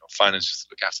got, finances to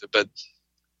look after. But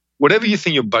whatever you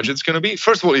think your budget's going to be,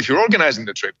 first of all, if you're organizing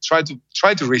the trip, try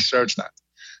to research that.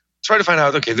 Try to find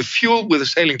out, okay, the fuel with a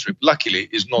sailing trip, luckily,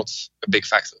 is not a big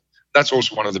factor. That's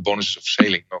also one of the bonuses of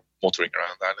sailing, not motoring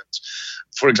around islands.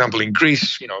 For example, in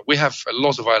Greece, we have a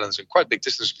lot of islands and quite big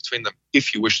distance between them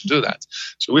if you wish to do that.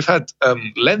 So we've had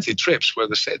lengthy trips where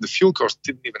the fuel cost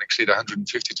didn't even exceed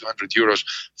 150 to 100 euros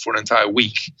for an entire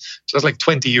week. So that's like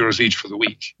 20 euros each for the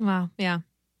week. Wow, yeah.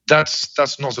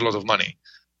 That's not a lot of money.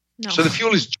 No. So the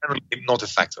fuel is generally not a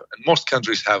factor. And most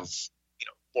countries have,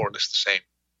 more or less the same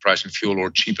price in fuel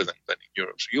or cheaper than in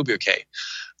Europe. So you'll be okay.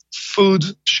 Food,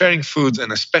 sharing food,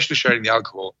 and especially sharing the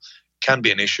alcohol can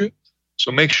be an issue.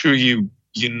 So make sure you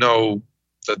know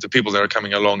that the people that are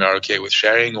coming along are okay with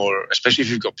sharing, or especially if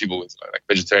you've got people with like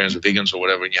vegetarians or vegans or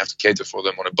whatever, and you have to cater for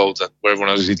them on a boat where everyone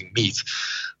else is eating meat,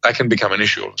 that can become an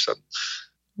issue all of a sudden.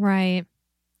 Right.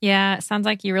 Yeah. It sounds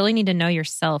like you really need to know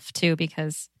yourself too,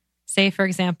 because say, for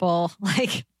example,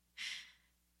 like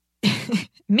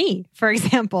me, for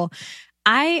example,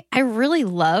 I really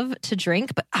love to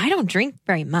drink, but I don't drink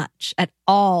very much at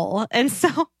all. And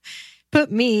so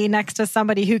put me next to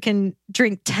somebody who can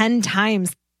drink 10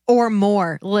 times or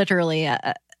more, literally,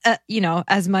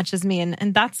 as much as me.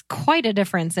 And that's quite a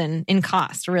difference in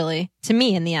cost, really, to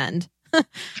me in the end.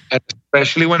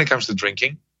 Especially when it comes to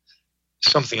drinking.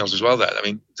 Something else as well that, I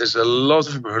mean, there's a lot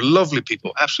of people who are lovely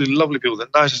people, absolutely lovely people, the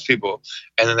nicest people,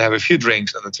 and then they have a few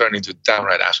drinks and they turn into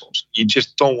downright assholes. You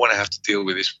just don't want to have to deal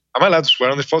with this. Am I allowed to swear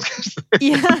on this podcast?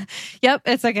 Yeah. Yep.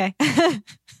 It's okay.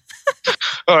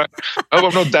 All right. I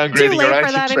hope I'm not downgrading Too late your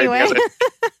for that attitude. anyway.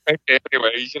 Okay,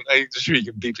 anyway, I'm sure you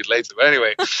can beep it later. But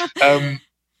anyway,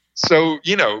 so,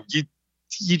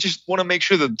 you just want to make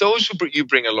sure that those who you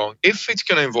bring along, if it's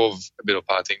going to involve a bit of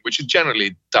partying, which it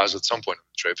generally does at some point on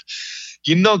the trip,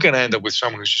 you're not going to end up with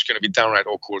someone who's just going to be downright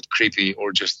awkward, creepy,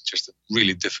 or just a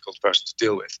really difficult person to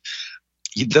deal with.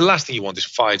 The last thing you want is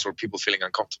fights or people feeling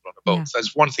uncomfortable on a boat. Yeah.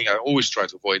 That's one thing I always try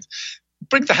to avoid.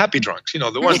 Bring the happy drunks,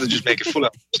 the ones that just make a fool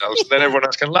out of themselves, and then everyone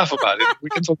else can laugh about it. We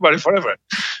can talk about it forever.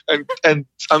 And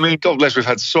I mean, God bless, we've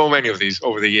had so many of these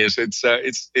over the years. It's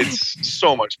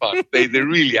so much fun. They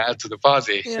really add to the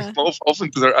party, yeah.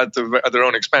 Often at their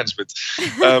own expense. But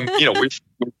we've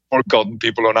forgotten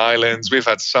people on islands. We've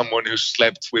had someone who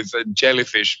slept with a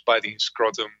jellyfish biting his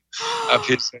scrotum up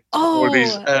his.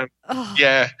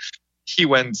 Yeah. He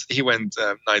went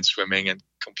night swimming and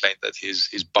complained that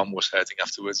his bum was hurting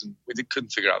afterwards, and we couldn't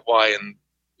figure out why. And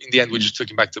in the end, we just took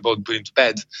him back to the boat and put him to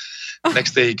bed.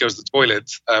 Next day, he goes to the toilet,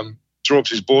 drops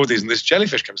his boardies, and this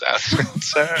jellyfish comes out.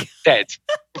 It's dead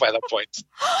by that point.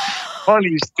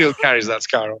 Only he still carries that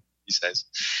scar on, he says.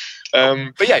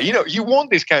 But yeah, you want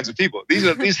these kinds of people. These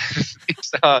are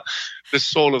the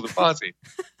soul of the party.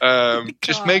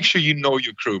 Just make sure you know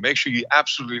your crew. Make sure you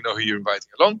absolutely know who you're inviting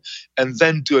along, and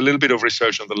then do a little bit of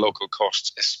research on the local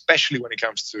costs, especially when it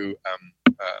comes to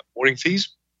mooring fees.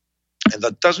 And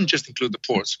that doesn't just include the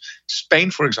ports.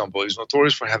 Spain, for example, is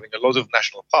notorious for having a lot of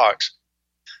national parks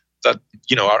that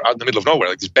are out in the middle of nowhere,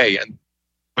 like this bay, and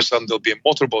all of a sudden there'll be a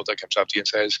motorboat that comes up to you and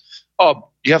says, "Oh,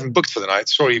 you haven't booked for the night.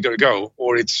 Sorry, you got to go."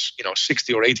 Or it's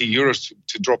 60 or 80 euros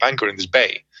to drop anchor in this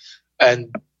bay,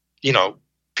 and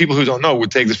people who don't know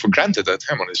would take this for granted. That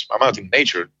I'm out in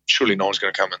nature. Surely no one's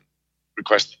going to come and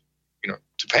request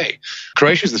to pay.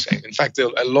 Croatia is the same. In fact,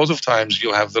 a lot of times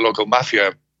you'll have the local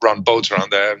mafia run boats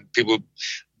around there, and people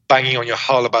banging on your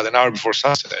hull about an hour before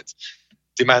sunset,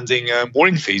 demanding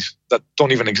mooring fees that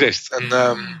don't even exist. And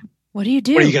what do you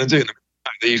do? What are you going to do?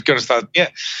 You're going to start, yeah.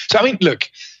 So I mean, look,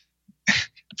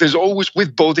 there's always,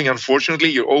 with boating, unfortunately,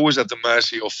 you're always at the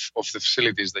mercy of the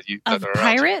facilities that are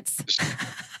pirates.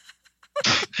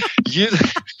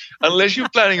 Unless you're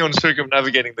planning on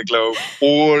circumnavigating the globe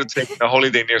or taking a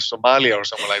holiday near Somalia or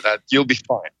something like that, you'll be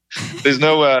fine. There's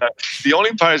no the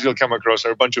only pirates you'll come across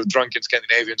are a bunch of drunken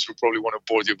Scandinavians who probably want to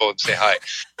board your boat and say hi.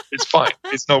 It's fine.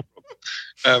 It's no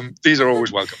problem. These are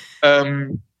always welcome.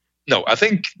 No, I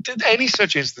think any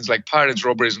such instance like pirates,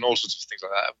 robberies, and all sorts of things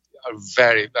like that are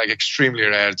very, extremely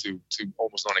rare to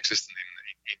almost non-existent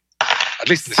in at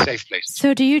least in the safe places.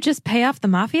 So do you just pay off the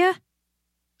mafia?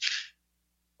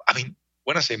 I mean,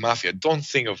 when I say mafia, don't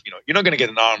think of, you're not going to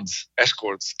get an armed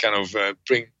escort kind of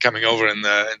coming over and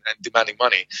demanding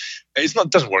money. It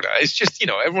doesn't work. It's just,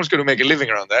 everyone's going to make a living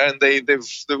around there, and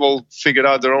they've all figured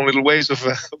out their own little ways of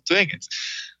doing it.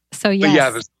 So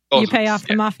yes, you pay off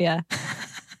the mafia.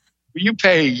 You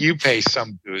pay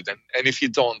some dude, and if you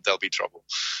don't, there'll be trouble.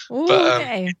 Ooh, but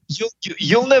okay.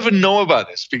 You'll never know about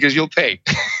this because you'll pay.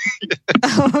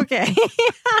 Okay.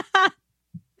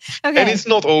 Okay. And it's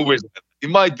not always. It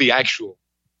might be actual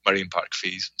marine park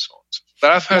fees and so on.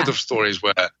 But I've heard of stories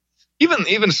where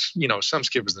even some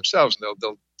skippers themselves,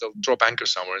 they'll drop anchor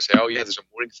somewhere and say, "Oh yeah, there's a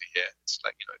mooring fee here. It's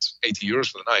it's 80 euros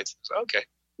for the night." It's like, okay,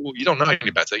 well, you don't know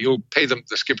any better. You'll pay the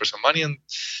skipper some money, and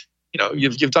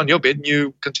you've done your bit, and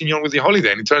you continue on with your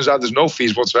holiday. And it turns out there's no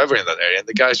fees whatsoever in that area, and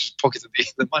the guys just pocketed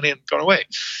the money and gone away.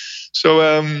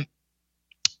 So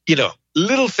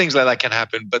little things like that can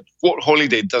happen, but what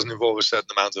holiday doesn't involve a certain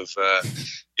amount of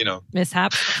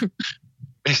mishaps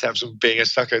of being a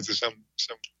sucker to some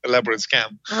elaborate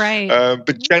scam, right?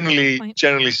 But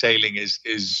generally sailing is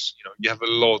you have a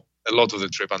lot of the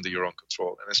trip under your own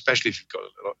control, and especially if you've got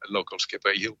a local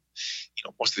skipper,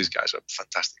 most of these guys are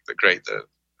fantastic. They're great.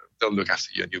 They'll look after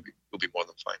you, and you'll be more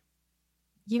than fine.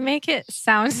 You make it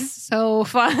sound so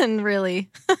fun, really.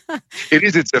 It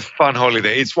is. It's a fun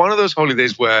holiday. It's one of those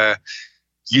holidays where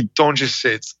you don't just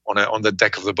sit on the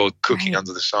deck of the boat cooking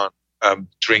under the sun,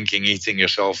 drinking, eating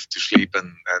yourself to sleep,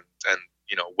 and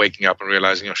waking up and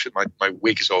realizing, oh shit, my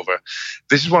week is over.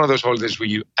 This is one of those holidays where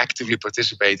you actively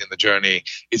participate in the journey.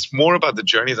 It's more about the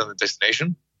journey than the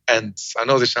destination. And I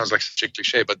know this sounds like such a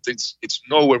cliche, but it's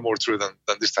nowhere more true than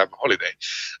this type of holiday.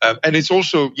 And it's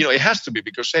also, it has to be,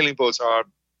 because sailing boats are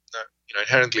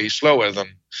inherently slower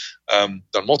than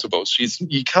motorboats.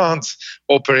 You can't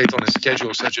operate on a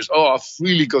schedule such as, I've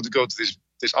really got to go to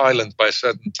this island by a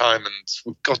certain time and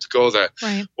we've got to go there.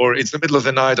 Right. Or it's the middle of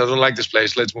the night, I don't like this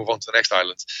place, let's move on to the next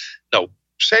island. No,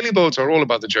 sailing boats are all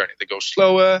about the journey. They go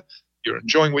slower, you're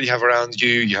enjoying what you have around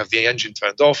you have the engine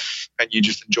turned off, and you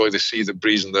just enjoy the sea, the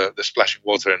breeze, and the splashing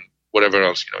water and whatever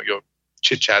else, your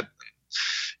chit-chat.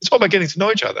 It's all about getting to know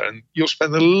each other, and you'll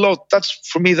spend a lot.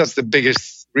 For me, that's the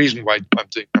biggest reason why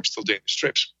I'm still doing these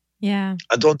trips. Yeah.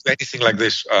 I don't do anything like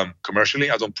this commercially.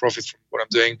 I don't profit from what I'm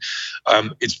doing.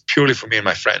 It's purely for me and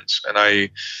my friends. And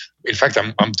in fact,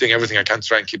 I'm doing everything I can to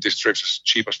try and keep these trips as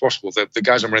cheap as possible. The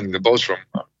guys I'm renting the boats from,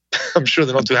 I'm sure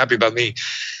they're not too happy about me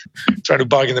trying to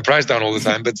bargain the price down all the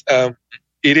time. But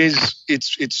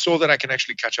it's so that I can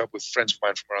actually catch up with friends of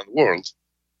mine from around the world.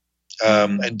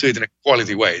 And do it in a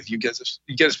quality way. You get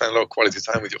to spend a lot of quality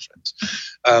time with your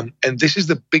friends. And this is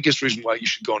the biggest reason why you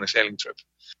should go on a sailing trip.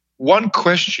 One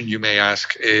question you may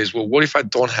ask is, well, what if I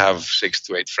don't have 6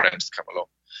 to 8 friends to come along?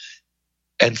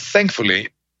 And thankfully,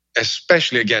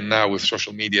 especially again now with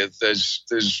social media, there's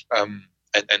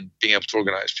and being able to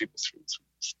organize people through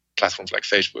platforms like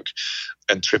Facebook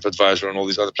and TripAdvisor and all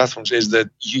these other platforms, is that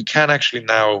you can actually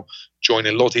now join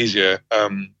a lot easier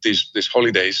these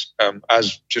holidays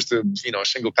as just a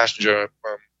single passenger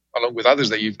along with others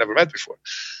that you've never met before.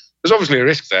 There's obviously a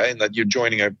risk there in that you're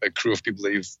joining a crew of people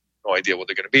that you've no idea what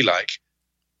they're going to be like.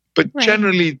 But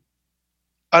generally,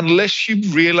 unless you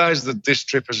realize that this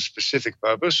trip has a specific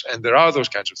purpose, and there are those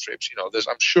kinds of trips,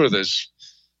 I'm sure there's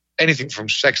anything from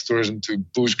sex tourism to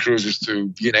booze cruises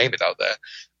to you name it out there.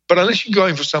 But unless you're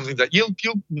going for something that you'll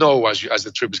know as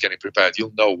the trip is getting prepared,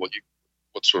 you'll know what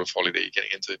sort of holiday you're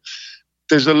getting into.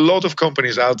 There's a lot of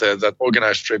companies out there that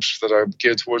organize trips that are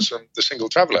geared towards the single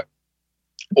traveler,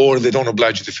 or they don't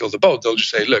oblige you to fill the boat. They'll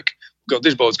just say, look, we've got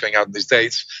this boat's going out on these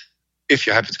dates. If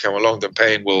you're happy to come along, then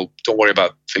pay, and don't worry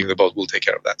about filling the boat. We'll take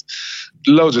care of that.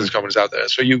 Loads of these companies out there.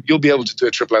 So you'll be able to do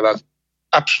a trip like that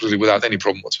absolutely without any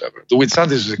problem whatsoever. The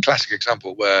Whitsundays is a classic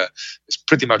example where it's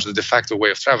pretty much the de facto way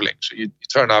of traveling. So you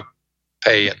turn up,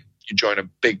 pay, and you join a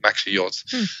big maxi yacht,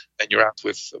 and you're out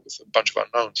with a bunch of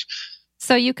unknowns.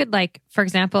 So you could, for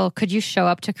example, could you show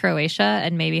up to Croatia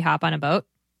and maybe hop on a boat?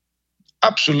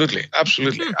 Absolutely.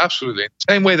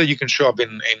 Same way that you can show up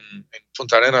in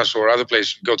Punta Arenas or other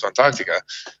places, go to Antarctica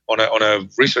on a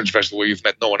research vessel where you've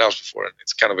met no one else before, and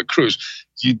it's kind of a cruise.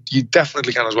 You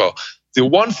definitely can as well. The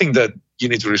one thing that you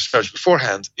need to research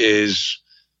beforehand is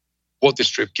what this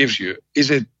trip gives you.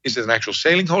 Is it an actual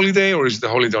sailing holiday, or is it a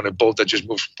holiday on a boat that just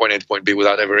moves from point A to point B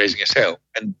without ever raising a sail?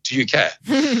 And do you care?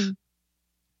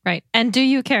 Right. And do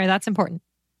you care? That's important.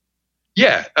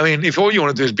 Yeah, I mean, if all you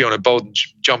want to do is be on a boat and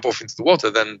jump off into the water,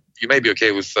 then you may be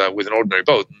okay with an ordinary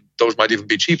boat. Those might even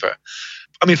be cheaper.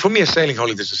 I mean, for me, a sailing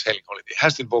holiday is a sailing holiday. It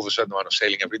has to involve a certain amount of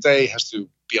sailing every day. It has to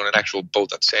be on an actual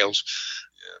boat that sails,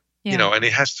 and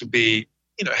it has to be,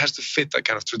 it has to fit that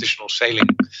kind of traditional sailing.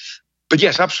 But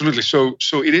yes, absolutely. So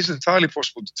it is entirely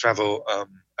possible to travel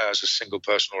as a single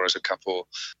person or as a couple.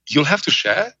 You'll have to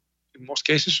share in most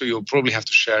cases, so you'll probably have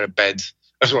to share a bed.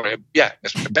 A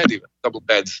bed even, double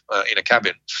bed in a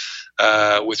cabin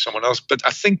with someone else. But I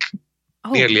think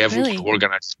nearly everyone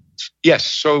organized. Yes,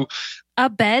 so... A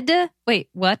bed? Wait,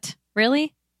 what?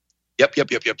 Really? Yep.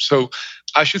 So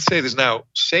I should say this now.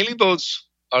 Sailing boats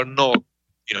are not,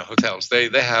 hotels. They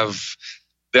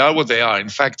are what they are. In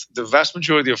fact, the vast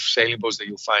majority of sailing boats that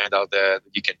you'll find out there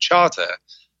that you can charter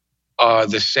are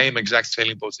the same exact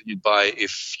sailing boats that you'd buy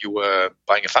if you were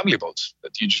buying a family boat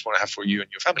that you just want to have for you and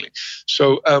your family.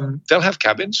 So they'll have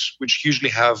cabins, which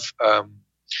usually have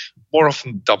more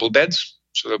often double beds.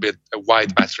 So there'll be a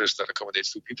wide mattress that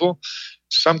accommodates 2 people.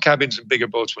 Some cabins in bigger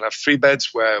boats will have 3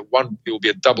 beds, where one it will be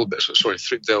a double bed. So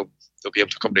they'll be able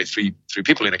to accommodate three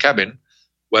people in a cabin,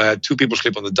 where 2 people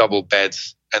sleep on the double bed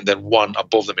and then one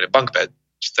above them in a bunk bed,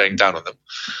 staring down on them.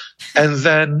 And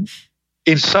then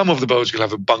in some of the boats, you'll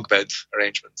have a bunk bed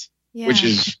arrangement, which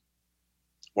is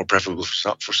more preferable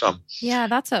for some. Yeah,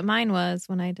 that's what mine was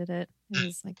when I did it. It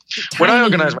was like when I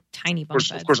organize my tiny bunk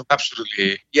beds. Of course, I'm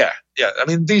absolutely, yeah. I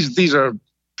mean, these are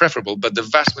preferable, but the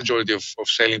vast majority of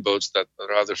sailing boats that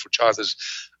are out there for charters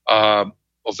are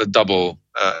the double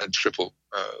and triple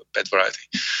bed variety.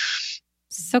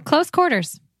 So close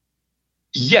quarters.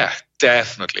 Yeah,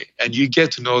 definitely. And you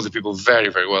get to know the people very,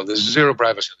 very well. There's zero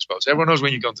privacy in the boats. Everyone knows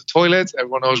when you go to the toilet.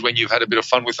 Everyone knows when you've had a bit of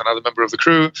fun with another member of the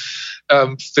crew.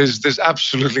 There's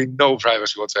absolutely no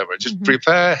privacy whatsoever. Just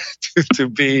prepare to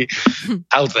be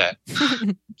out there.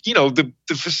 The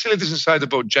facilities inside the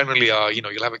boat generally are,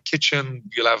 you'll have a kitchen,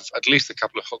 you'll have at least a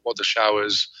couple of hot water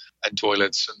showers and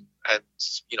toilets. And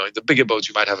in the bigger boats,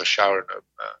 you might have a shower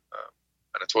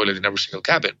and a toilet in every single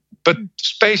cabin. But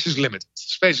space is limited.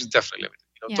 Space is definitely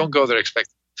limited. Don't go there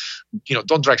expecting,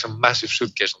 don't drag some massive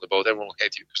suitcase on the boat. Everyone will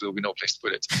hate you because there'll be no place to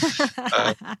put it.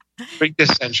 Bring the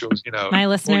essentials, My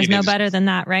listeners know better than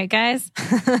that, right, guys?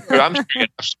 I'm sure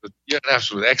you're an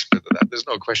absolute expert at that. There's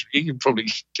no question. You can probably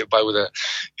get by with a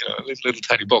little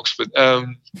tiny box. But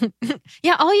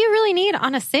yeah, all you really need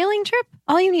on a sailing trip,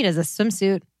 all you need is a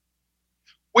swimsuit.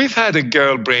 We've had a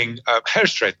girl bring hair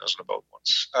straighteners on a boat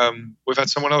once. We've had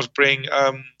someone else bring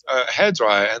a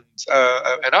hairdryer and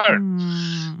an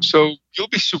iron. So you'll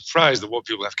be surprised at what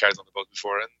people have carried on the boat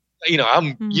before.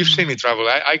 And you've seen me travel.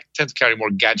 I tend to carry more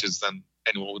gadgets than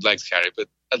anyone would like to carry, but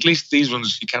at least these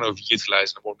ones you kind of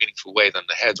utilize in a more meaningful way than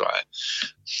the hairdryer.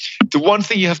 The one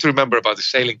thing you have to remember about the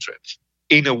sailing trip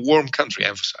in a warm country,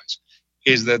 emphasize,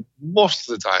 is that most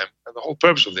of the time, and the whole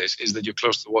purpose of this is that you're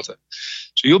close to the water.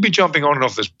 So you'll be jumping on and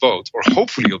off this boat, or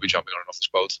hopefully you'll be jumping on and off this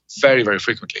boat very, very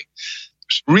frequently.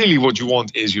 So really what you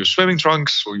want is your swimming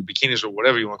trunks or your bikinis or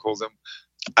whatever you want to call them,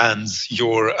 and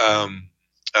your,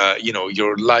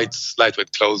 your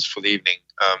lightweight clothes for the evening,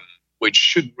 which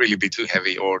shouldn't really be too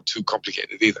heavy or too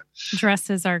complicated either.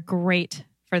 Dresses are great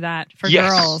for that. For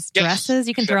girls, dresses,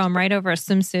 you can throw them right over a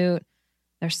swimsuit.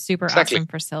 They're super awesome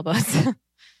for sailboats.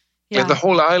 Yeah, the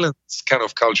whole island kind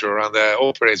of culture around there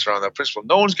operates around that principle.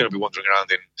 No one's going to be wandering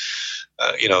around in,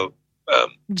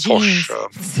 jeans.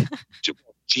 Posh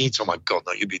jeans. Oh my God,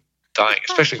 no, you'd be dying,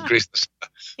 especially in Greece.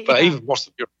 But even most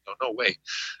of Europe, no way.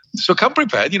 So come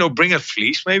prepared. Bring a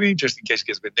fleece maybe, just in case it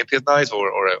gets a bit nippy at night,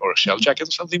 or a shell jacket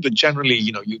or something. But generally,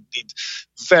 you need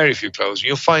very few clothes. And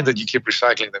you'll find that you keep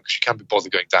recycling them because you can't be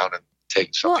bothered going down and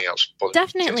take something else.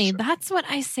 Definitely. That's what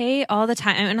I say all the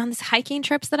time. And on these hiking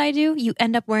trips that I do, you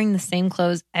end up wearing the same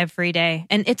clothes every day.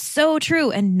 And it's so true.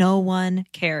 And no one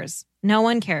cares. No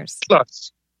one cares.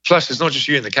 Plus, it's not just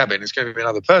you in the cabin. It's going to be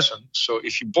another person. So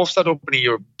if you both start opening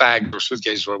your bag or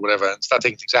suitcases or whatever and start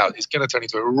taking things out, it's going to turn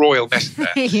into a royal mess in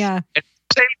there. Yeah. And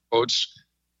sailing boats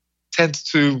tend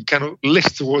to kind of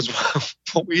list towards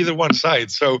either one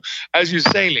side. So as you're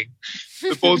sailing,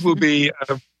 the boat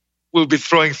will be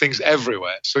throwing things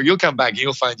everywhere. So you'll come back and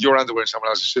you'll find your underwear in someone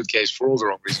else's suitcase for all the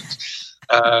wrong reasons.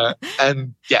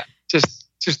 And yeah,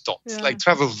 just don't. Like,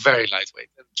 travel very lightweight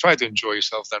and try to enjoy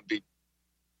yourself. Don't be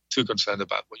too concerned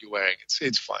about what you're wearing.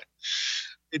 It's fine.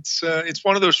 It's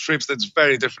one of those trips that's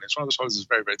very different. It's one of those holidays that's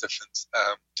very, very different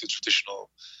to traditional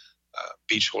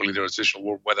beach holiday or traditional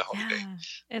warm weather holiday.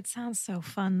 Yeah, it sounds so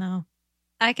fun though.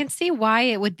 I can see why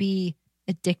it would be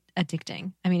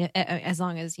addicting. I mean, as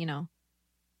long as,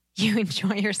 you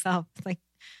enjoy yourself. Like,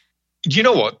 you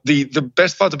know what? The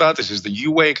best part about this is that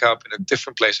you wake up in a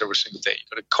different place every single day. You've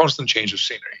got a constant change of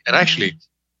scenery. And actually,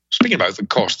 speaking about the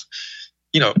cost,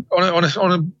 on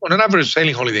an average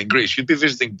sailing holiday in Greece, you'd be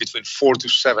visiting between 4 to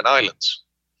 7 islands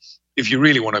if you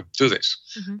really want to do this.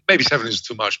 Maybe 7 is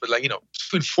too much, but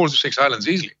between 4 to 6 islands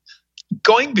easily.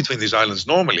 Going between these islands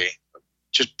normally,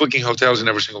 just booking hotels in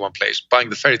every single one place, buying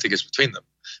the ferry tickets between them,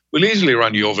 will easily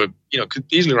run you over, could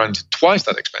easily run to twice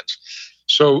that expense.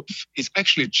 So it's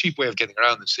actually a cheap way of getting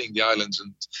around and seeing the islands.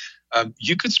 And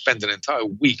you could spend an entire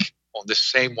week on the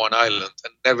same one island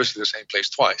and never see the same place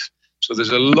twice. So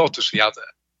there's a lot to see out there.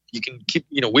 You can keep,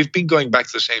 we've been going back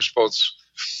to the same spots.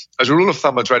 As a rule of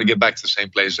thumb, I try to get back to the same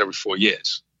place every 4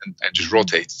 years and just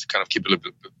rotate to kind of keep a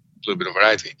little bit of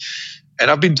variety. And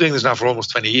I've been doing this now for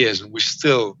almost 20 years, and we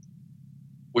still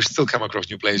come across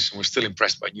new places, and we're still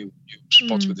impressed by new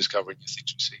spots we discover, new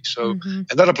things we see. So, and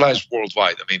that applies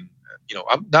worldwide. I mean,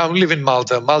 I live in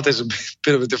Malta. Malta is a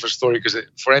bit of a different story because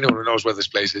for anyone who knows where this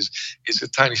place is, it's a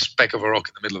tiny speck of a rock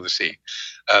in the middle of the sea.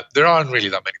 There aren't really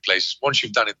that many places. Once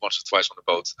you've done it once or twice on a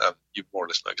boat, you more or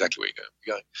less know exactly where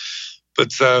you're going.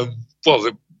 But,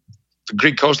 the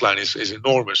Greek coastline is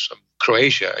enormous.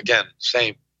 Croatia, again,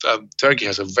 same. Turkey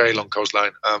has a very long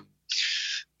coastline.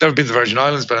 Never been to the Virgin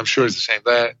Islands, but I'm sure it's the same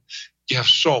there. You have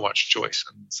so much choice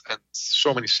and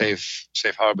so many safe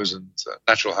harbors and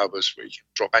natural harbors where you can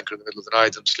drop anchor in the middle of the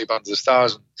night and sleep under the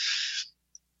stars. And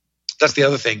that's the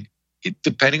other thing.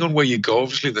 Depending on where you go,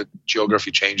 obviously the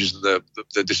geography changes and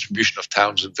the distribution of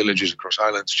towns and villages across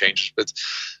islands changes. But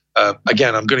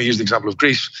again, I'm going to use the example of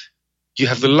Greece. you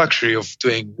have the luxury of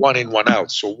doing one in, one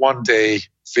out. So one day,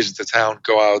 visit the town,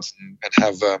 go out and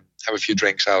have a few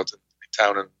drinks out in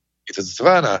town and eat at the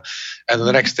taverna. And then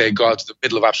the next day, go out to the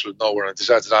middle of absolute nowhere on a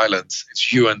deserted island.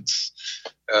 It's you and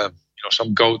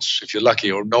some goats, if you're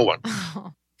lucky, or no one.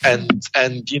 Oh.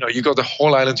 And you got the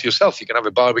whole island to yourself. You can have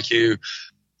a barbecue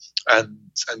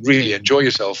and really enjoy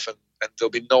yourself, and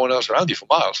there'll be no one else around you for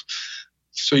miles.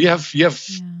 So you have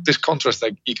this contrast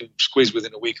that you can squeeze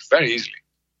within a week very easily.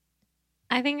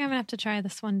 I think I'm gonna have to try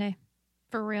this one day,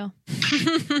 for real.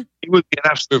 It would be an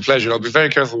absolute pleasure. I'll be very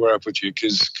careful where I put you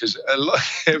because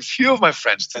a few of my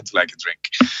friends tend to like a drink.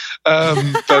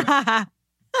 But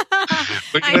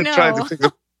we're going to try to pick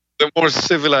the more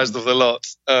civilized of the lot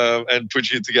and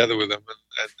put you together with them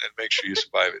and make sure you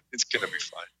survive it. It's going to be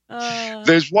fine.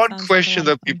 There's one question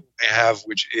that people may have,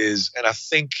 which is, and I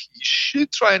think you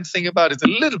should try and think about it a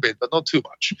little bit, but not too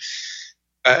much.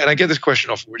 And I get this question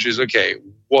often, which is, okay,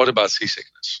 what about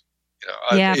seasickness?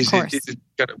 Is it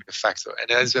going to be a factor?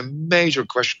 And it's a major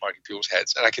question mark in people's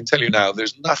heads. And I can tell you now,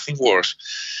 there's nothing worse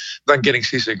than getting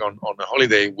seasick on a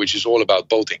holiday, which is all about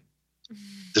boating.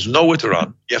 There's nowhere to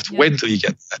run. You have to wait until you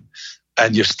get there,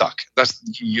 and you're stuck.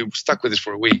 You're stuck with this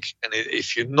for a week. And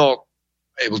if you're not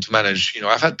able to manage,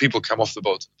 I've had people come off the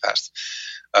boat in the past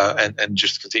and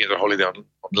just continue their holiday on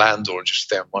land or just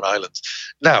stay on one island.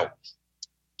 Now,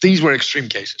 these were extreme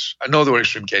cases. I know they were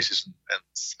extreme cases, and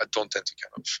I don't tend to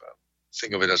kind of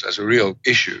think of it as a real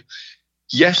issue.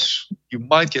 Yes, you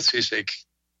might get seasick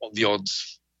on the odd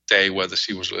day where the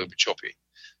sea was a little bit choppy.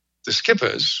 The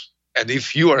skippers, and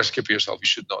if you are a skipper yourself, you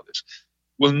should know this,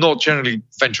 will not generally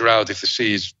venture out if the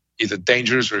sea is either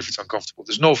dangerous or if it's uncomfortable.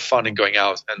 There's no fun in going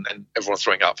out and everyone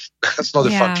throwing up. That's not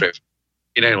a fun trip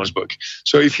in anyone's book.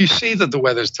 So if you see that the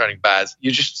weather is turning bad,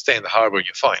 you just stay in the harbor and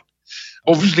you're fine.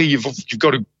 Obviously, you've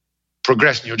got to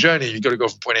progress in your journey. You've got to go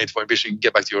from point A to point B so you can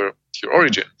get back to your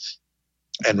origin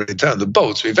and return the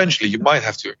boat. So eventually you might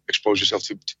have to expose yourself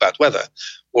to bad weather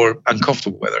or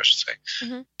uncomfortable weather, I should say.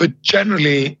 Mm-hmm. But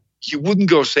generally, you wouldn't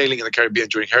go sailing in the Caribbean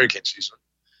during hurricane season.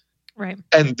 Right.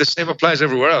 And the same applies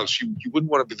everywhere else. You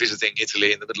wouldn't want to be visiting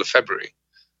Italy in the middle of February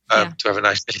to have a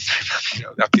nice day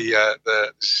up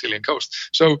the Sicilian coast.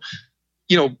 So,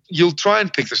 you'll try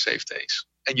and pick the safe days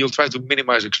and you'll try to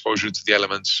minimize exposure to the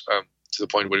elements to the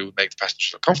point where it would make the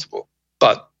passengers uncomfortable.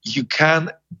 But you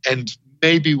can and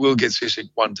maybe will get seasick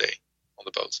one day on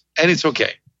the boat. And it's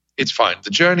okay. It's fine. The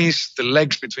journeys, the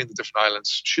legs between the different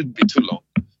islands shouldn't be too long.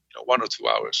 1 or 2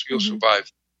 hours. You'll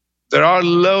survive. There are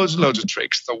loads and loads of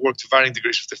tricks that work to varying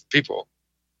degrees for different people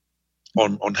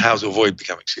on how to avoid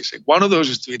becoming seasick. One of those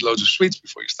is to eat loads of sweets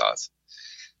before you start.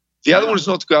 The other one is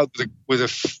not to go out with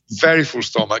a very full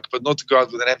stomach, but not to go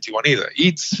out with an empty one either.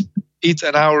 Eat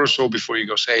an hour or so before you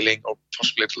go sailing, or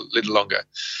possibly a little longer.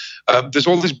 There's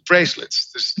all these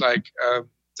bracelets. I've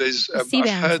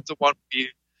heard the one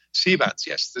sea bands.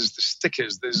 Yes, there's the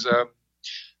stickers. There's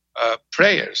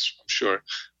prayers. I'm sure.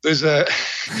 There's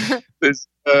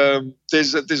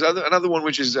another one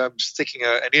which is sticking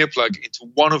an earplug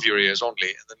into one of your ears only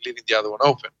and then leaving the other one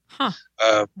open.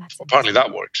 Apparently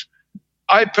that works.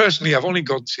 I personally have only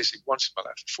gotten seasick once in my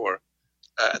life before.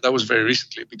 And that was very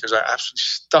recently because I absolutely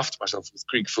stuffed myself with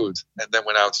Greek food and then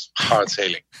went out hard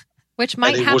sailing. Which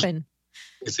might happen.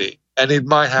 And it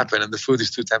might happen, and the food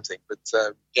is too tempting. But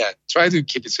try to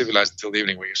keep it civilized until the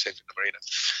evening when you're safe in the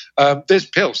marina. There's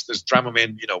pills. There's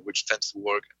Dramamine, which tends to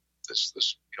work.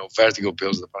 There's vertigo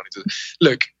pills that apparently do.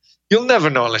 Look, you'll never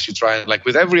know unless you try. And like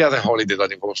with every other holiday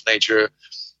that involves nature,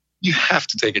 you have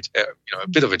to take it, a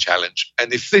bit of a challenge.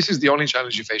 And if this is the only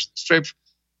challenge you face on this trip,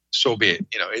 so be it.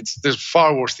 There's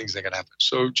far worse things that can happen.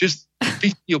 So just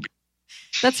you'll be.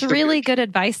 That's really good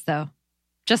advice, though.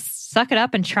 Just suck it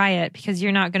up and try it because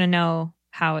you're not going to know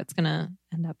how it's going to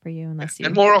end up for you unless you.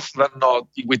 And more often than not,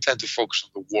 we tend to focus on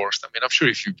the worst. I mean, I'm sure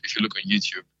if you look on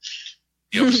YouTube,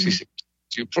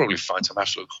 you'll probably find some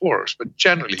absolute horrors, but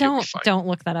generally you'll be fine. Don't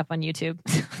look that up on YouTube.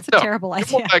 It's a terrible idea.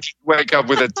 You won't actually wake up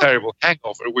with a terrible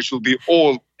hangover, which will be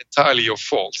all entirely your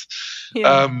fault,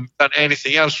 than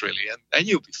anything else really, and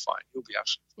you'll be fine. You'll be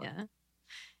absolutely fine. Yeah.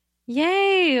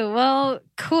 Yay! Well,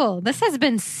 cool. This has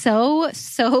been so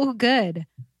good.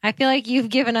 I feel like you've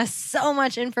given us so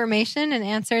much information and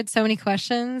answered so many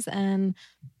questions, and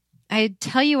I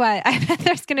tell you what, I bet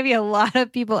there's going to be a lot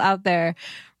of people out there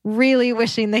really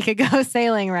wishing they could go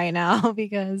sailing right now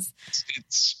because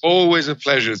it's always a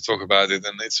pleasure to talk about it,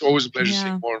 and it's always a pleasure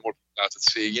seeing more and more people out at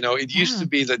sea. It used to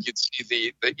be that you'd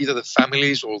see either the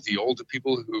families or the older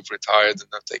people who've retired and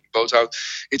are taking boats out.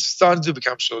 It's starting to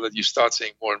become so that you start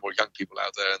seeing more and more young people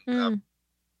out there,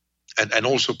 and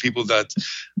also people that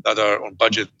are on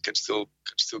budget can still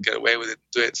get away with it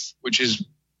and do it, which is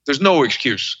There's no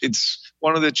excuse. It's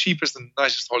one of the cheapest and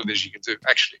nicest holidays you can do,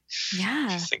 actually. Yeah.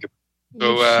 If you think about it.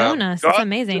 You've shown us. That's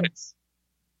amazing.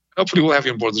 Hopefully we'll have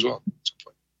you on board as well at some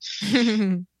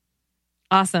point.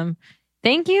 Awesome.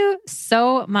 Thank you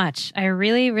so much. I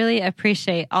really, really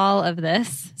appreciate all of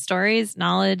this. Stories,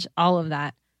 knowledge, all of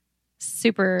that.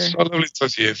 Super. So lovely to talk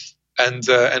to you. And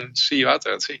see you out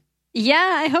there at sea.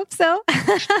 Yeah, I hope so.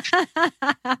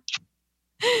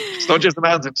 It's not just the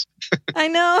mountains. I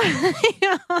know.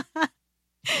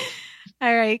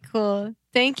 All right, cool.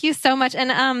 Thank you so much.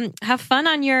 And have fun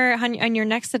on your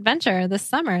next adventure this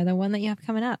summer, the one that you have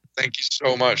coming up. Thank you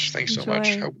so much. Thanks so much.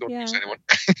 I hope we don't lose anyone.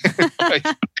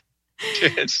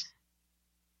 Cheers.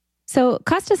 So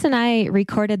Costas and I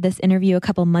recorded this interview a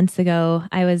couple months ago.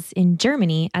 I was in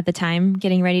Germany at the time,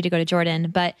 getting ready to go to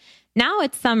Jordan. But now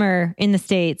it's summer in the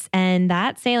States, and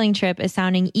that sailing trip is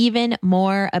sounding even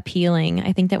more appealing.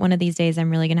 I think that one of these days I'm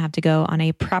really going to have to go on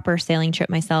a proper sailing trip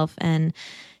myself and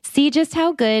see just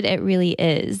how good it really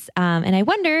is. And I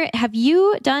wonder, have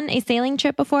you done a sailing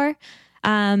trip before?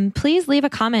 Please leave a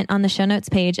comment on the show notes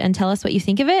page and tell us what you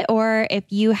think of it, or if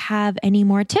you have any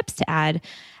more tips to add.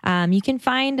 You can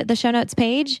find the show notes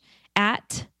page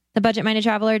at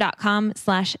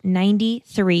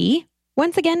thebudgetmindedtraveler.com/93.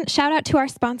 Once again, shout out to our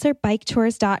sponsor,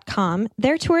 biketours.com.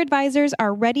 Their tour advisors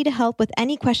are ready to help with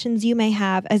any questions you may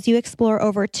have as you explore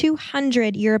over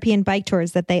 200 European bike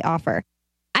tours that they offer.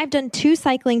 I've done 2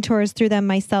 cycling tours through them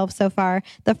myself so far,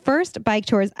 the first bike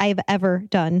tours I've ever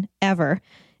done, ever.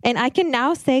 And I can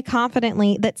now say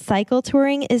confidently that cycle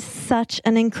touring is such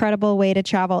an incredible way to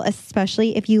travel,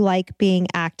 especially if you like being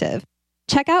active.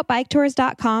 Check out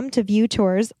biketours.com to view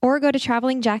tours, or go to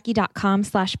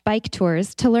travelingjackie.com/bike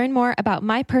tours to learn more about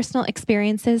my personal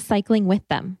experiences cycling with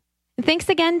them. Thanks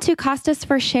again to Costas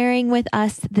for sharing with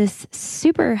us this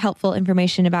super helpful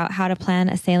information about how to plan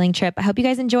a sailing trip. I hope you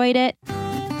guys enjoyed it.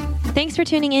 Thanks for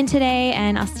tuning in today,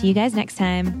 and I'll see you guys next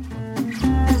time.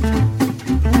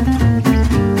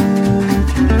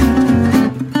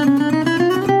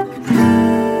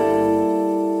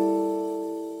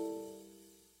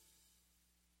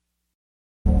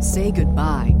 Say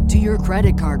goodbye to your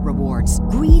credit card rewards.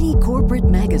 Greedy corporate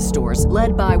mega stores,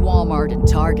 led by Walmart and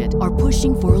Target, are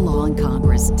pushing for a law in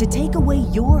Congress to take away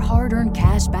your hard-earned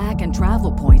cash back and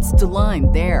travel points to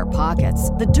line their pockets.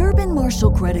 The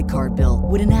Durbin-Marshall credit card bill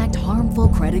would enact harmful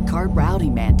credit card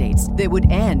routing mandates that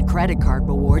would end credit card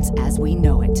rewards as we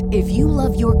know it. If you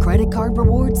love your credit card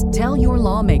rewards, tell your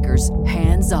lawmakers,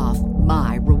 hands off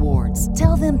my rewards.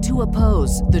 Tell them to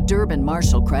oppose the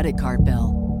Durbin-Marshall credit card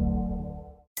bill.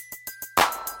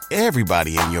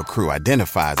 Everybody in your crew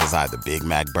identifies as either Big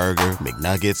Mac Burger,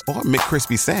 McNuggets, or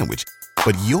McCrispy Sandwich.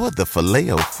 But you're the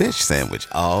Filet-O-Fish Sandwich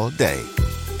all day.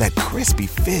 That crispy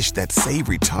fish, that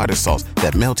savory tartar sauce,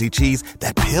 that melty cheese,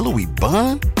 that pillowy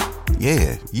bun.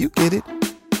 Yeah, you get it.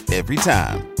 Every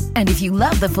time. And if you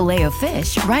love the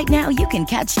Filet-O-Fish, right now you can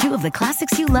catch 2 of the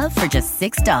classics you love for just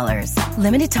 $6.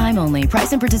 Limited time only.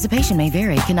 Price and participation may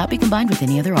vary. Cannot be combined with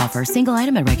any other offer. Single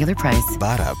item at regular price.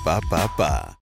 Ba-da-ba-ba-ba.